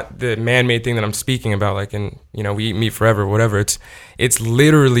it's not the man-made thing that I'm speaking about. Like, we eat meat forever, whatever. It's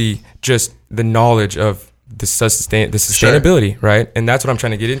literally just the knowledge of the sustainability, right? And that's what I'm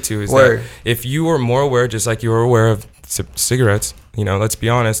trying to get into is that if you are more aware, just like you are aware of cigarettes, let's be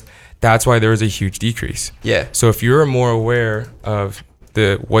honest. That's why there is a huge decrease. Yeah. So if you're more aware of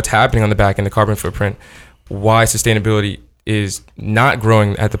what's happening on the back end, the carbon footprint, why sustainability is not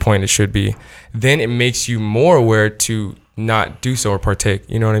growing at the point it should be, then it makes you more aware to not do so or partake.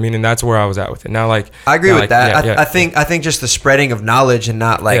 You know what I mean? And that's where I was at with it. Now, like I agree with that. I think just the spreading of knowledge and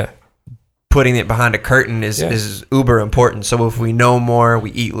not like putting it behind a curtain is uber important. So if we know more,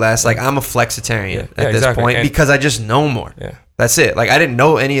 we eat less. Like I'm a flexitarian at this point because I just know more. Yeah. That's it. Like I didn't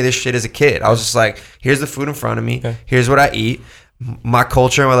know any of this shit as a kid. I was just like, here's the food in front of me. Here's what I eat. My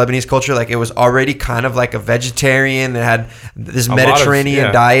culture, my Lebanese culture, like it was already kind of like a vegetarian that had this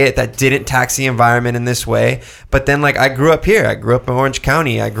Mediterranean diet that didn't tax the environment in this way. But then like I grew up here. I grew up in Orange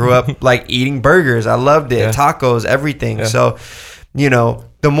County. I grew up like eating burgers. I loved it. Tacos, everything. So,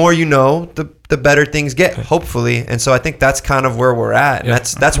 the more you know, the better things get, hopefully. And so I think that's kind of where we're at. And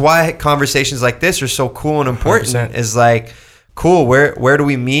that's why conversations like this are so cool and important 100%. Is like, cool, where do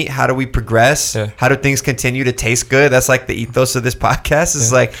we meet? How do we progress? How do things continue to taste good? That's like the ethos of this podcast.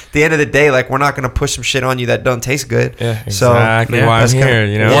 Is like at the end of the day, like we're not going to push some shit on you that don't taste good. Yeah, exactly. So, why I'm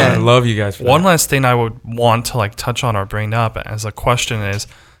here. I love you guys for One last thing I would want to like touch on or bring up as a question is,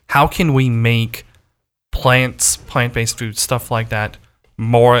 how can we make plant-based food, stuff like that,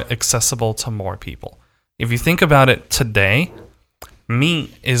 more accessible to more people. If you think about it today,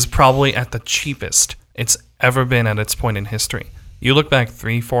 meat is probably at the cheapest it's ever been at its point in history. You look back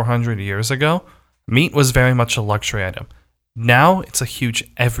 300-400 years ago, meat was very much a luxury item. Now it's a huge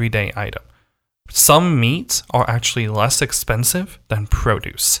everyday item. Some meats are actually less expensive than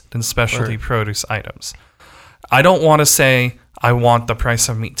specialty produce items. I don't want to say I want the price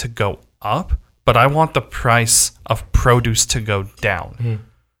of meat to go up, but I want the price of produce to go down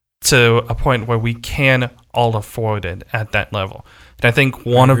to a point where we can all afford it at that level. And I think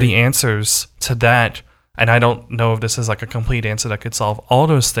one of the answers to that, and I don't know if this is like a complete answer that could solve all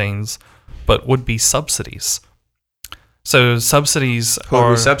those things, but would be subsidies. So subsidies Who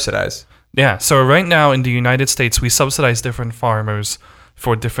are... we subsidize? Yeah, so right now in the United States, we subsidize different farmers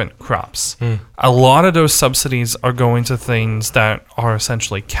for different crops. A lot of those subsidies are going to things that are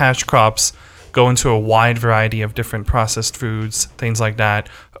essentially cash crops, go into a wide variety of different processed foods, things like that,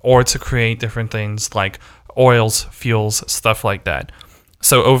 or to create different things like oils, fuels, stuff like that.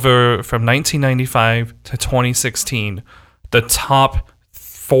 So from 1995 to 2016, the top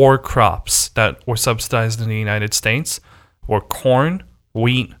 4 crops that were subsidized in the United States were corn,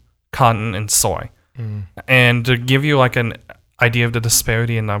 wheat, cotton, and soy. And to give you like an idea of the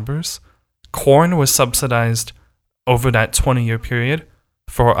disparity in numbers, corn was subsidized over that 20-year period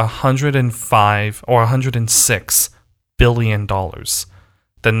for $105 or $106 billion.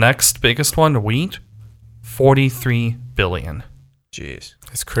 The next biggest one, wheat, $43 billion. Jeez.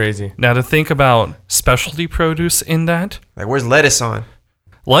 It's crazy. Now to think about specialty produce in that, Like, where's lettuce on?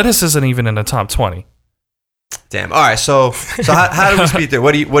 lettuce isn't even in the top 20. Damn. All right. So how do we speed through?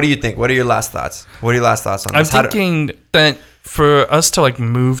 What do you think? What are your last thoughts? What are your last thoughts on I'm this? thinking that for us to like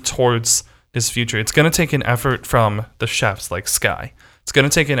move towards this future, it's going to take an effort from the chefs like Sky. It's going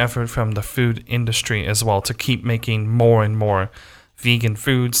to take an effort from the food industry as well to keep making more and more vegan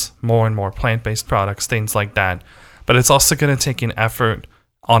foods, more and more plant-based products, things like that. But it's also going to take an effort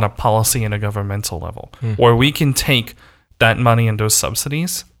on a policy and a governmental level where we can take that money and those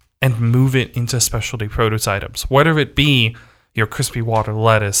subsidies and move it into specialty produce items, whether it be your crispy water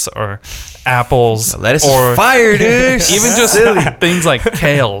lettuce or apples, Lettuce or is fire, dude. even just things like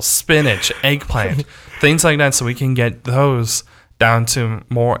kale, spinach, eggplant, things like that, so we can get those down to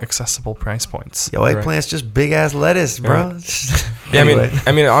more accessible price points. Yo, eggplant's just big ass lettuce, bro. Yeah, Anyway.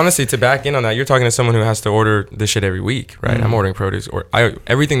 I mean, honestly, to back in on that, you're talking to someone who has to order this shit every week, right? I'm ordering produce, or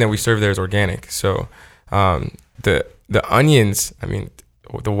everything that we serve there is organic. So, the onions, I mean,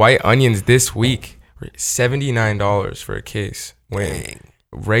 the white onions this week were $79 for a case. When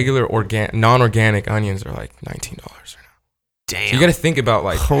regular non-organic onions are like $19 right now. Damn. So you got to think about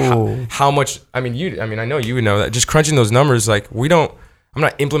like how much. I mean, I know you would know that. Just crunching those numbers, like I'm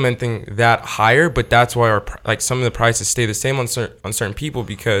not implementing that higher, but that's why some of the prices stay the same on certain people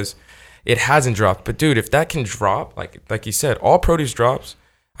because it hasn't dropped. But dude, if that can drop, like you said, all produce drops.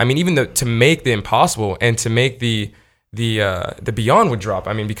 I mean, even to make the impossible and to make the beyond would drop.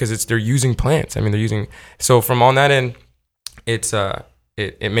 I mean, because they're using plants. I mean, so from on that end,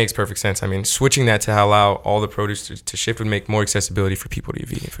 it makes perfect sense. I mean, switching that to allow all the produce to shift would make more accessibility for people to eat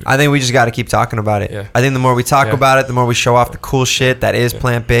vegan food. I think we just got to keep talking about it. Yeah. I think the more we talk about it, the more we show off the cool shit that is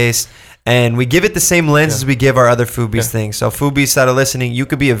plant-based. And we give it the same lens as we give our other Food Beast things. So Food Beasts that are listening, you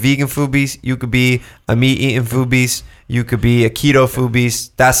could be a vegan Food Beast. You could be a meat-eating Food Beast. You could be a keto Food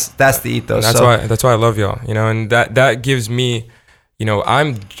Beast. That's the ethos. That's why I love y'all. You know, and that gives me, you know,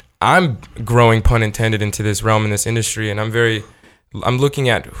 I'm growing, pun intended, into this realm in this industry, and I'm looking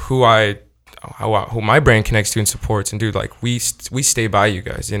at who my brand connects to and supports, and dude, like we stay by you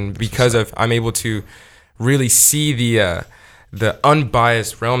guys, and because of I'm able to really see the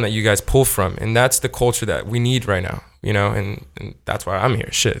unbiased realm that you guys pull from, and that's the culture that we need right now, you know, and that's why I'm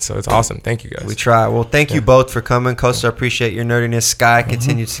here. Shit, so it's awesome. Thank you guys. We try. Well, thank you both for coming. Costa, appreciate your nerdiness. Sky,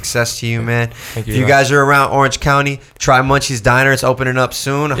 continued success to you, man. Thank you. If you guys are around Orange County, try Munchie's Diner. It's opening up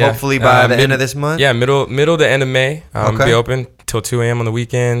soon, hopefully by the end of this month. Yeah, middle to end of May. Okay. Be open till 2 a.m. on the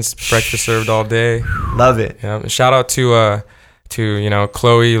weekends. Breakfast served all day. Love it. Yeah. Shout out to you know,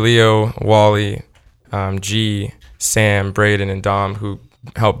 Chloe, Leo, Wally, G, Sam, Braden, and Dom, who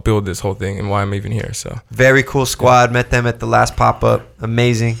helped build this whole thing and why I'm even here. So very cool squad. Met them at the last pop-up.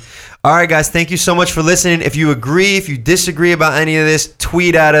 Amazing. All right, guys, thank you so much for listening. If you agree, if you disagree about any of this,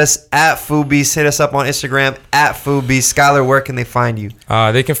 tweet at us at FoodBeast. Hit us up on Instagram at FoodBeast. Skylar, where can they find you?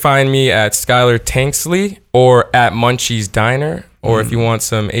 They can find me at Skylar Tanksley or at Munchie's Diner, or if you want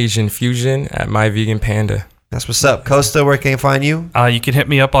some Asian fusion, at My Vegan Panda. That's what's up. Costa, where can they find you? You can hit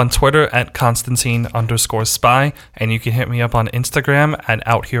me up on Twitter at Constantine_spy, and you can hit me up on Instagram at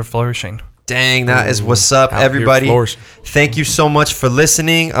Out Here Flourishing. Dang, that is what's up, Out here everybody. floors. Thank you so much for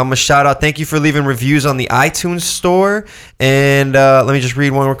listening. I'm going to shout out. Thank you for leaving reviews on the iTunes store. And let me just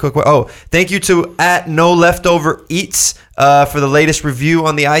read one real quick. Oh, thank you to @NoLeftoverEats for the latest review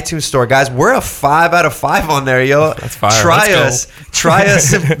on the iTunes store. Guys, we're a 5 out of 5 on there, yo. That's fire. Try Let's us. Try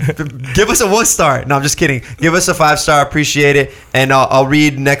us. Give us a 1 star. No, I'm just kidding. Give us a 5 star. Appreciate it. And I'll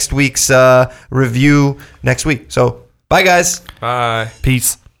read next week's review next week. So, bye, guys. Bye.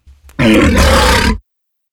 Peace.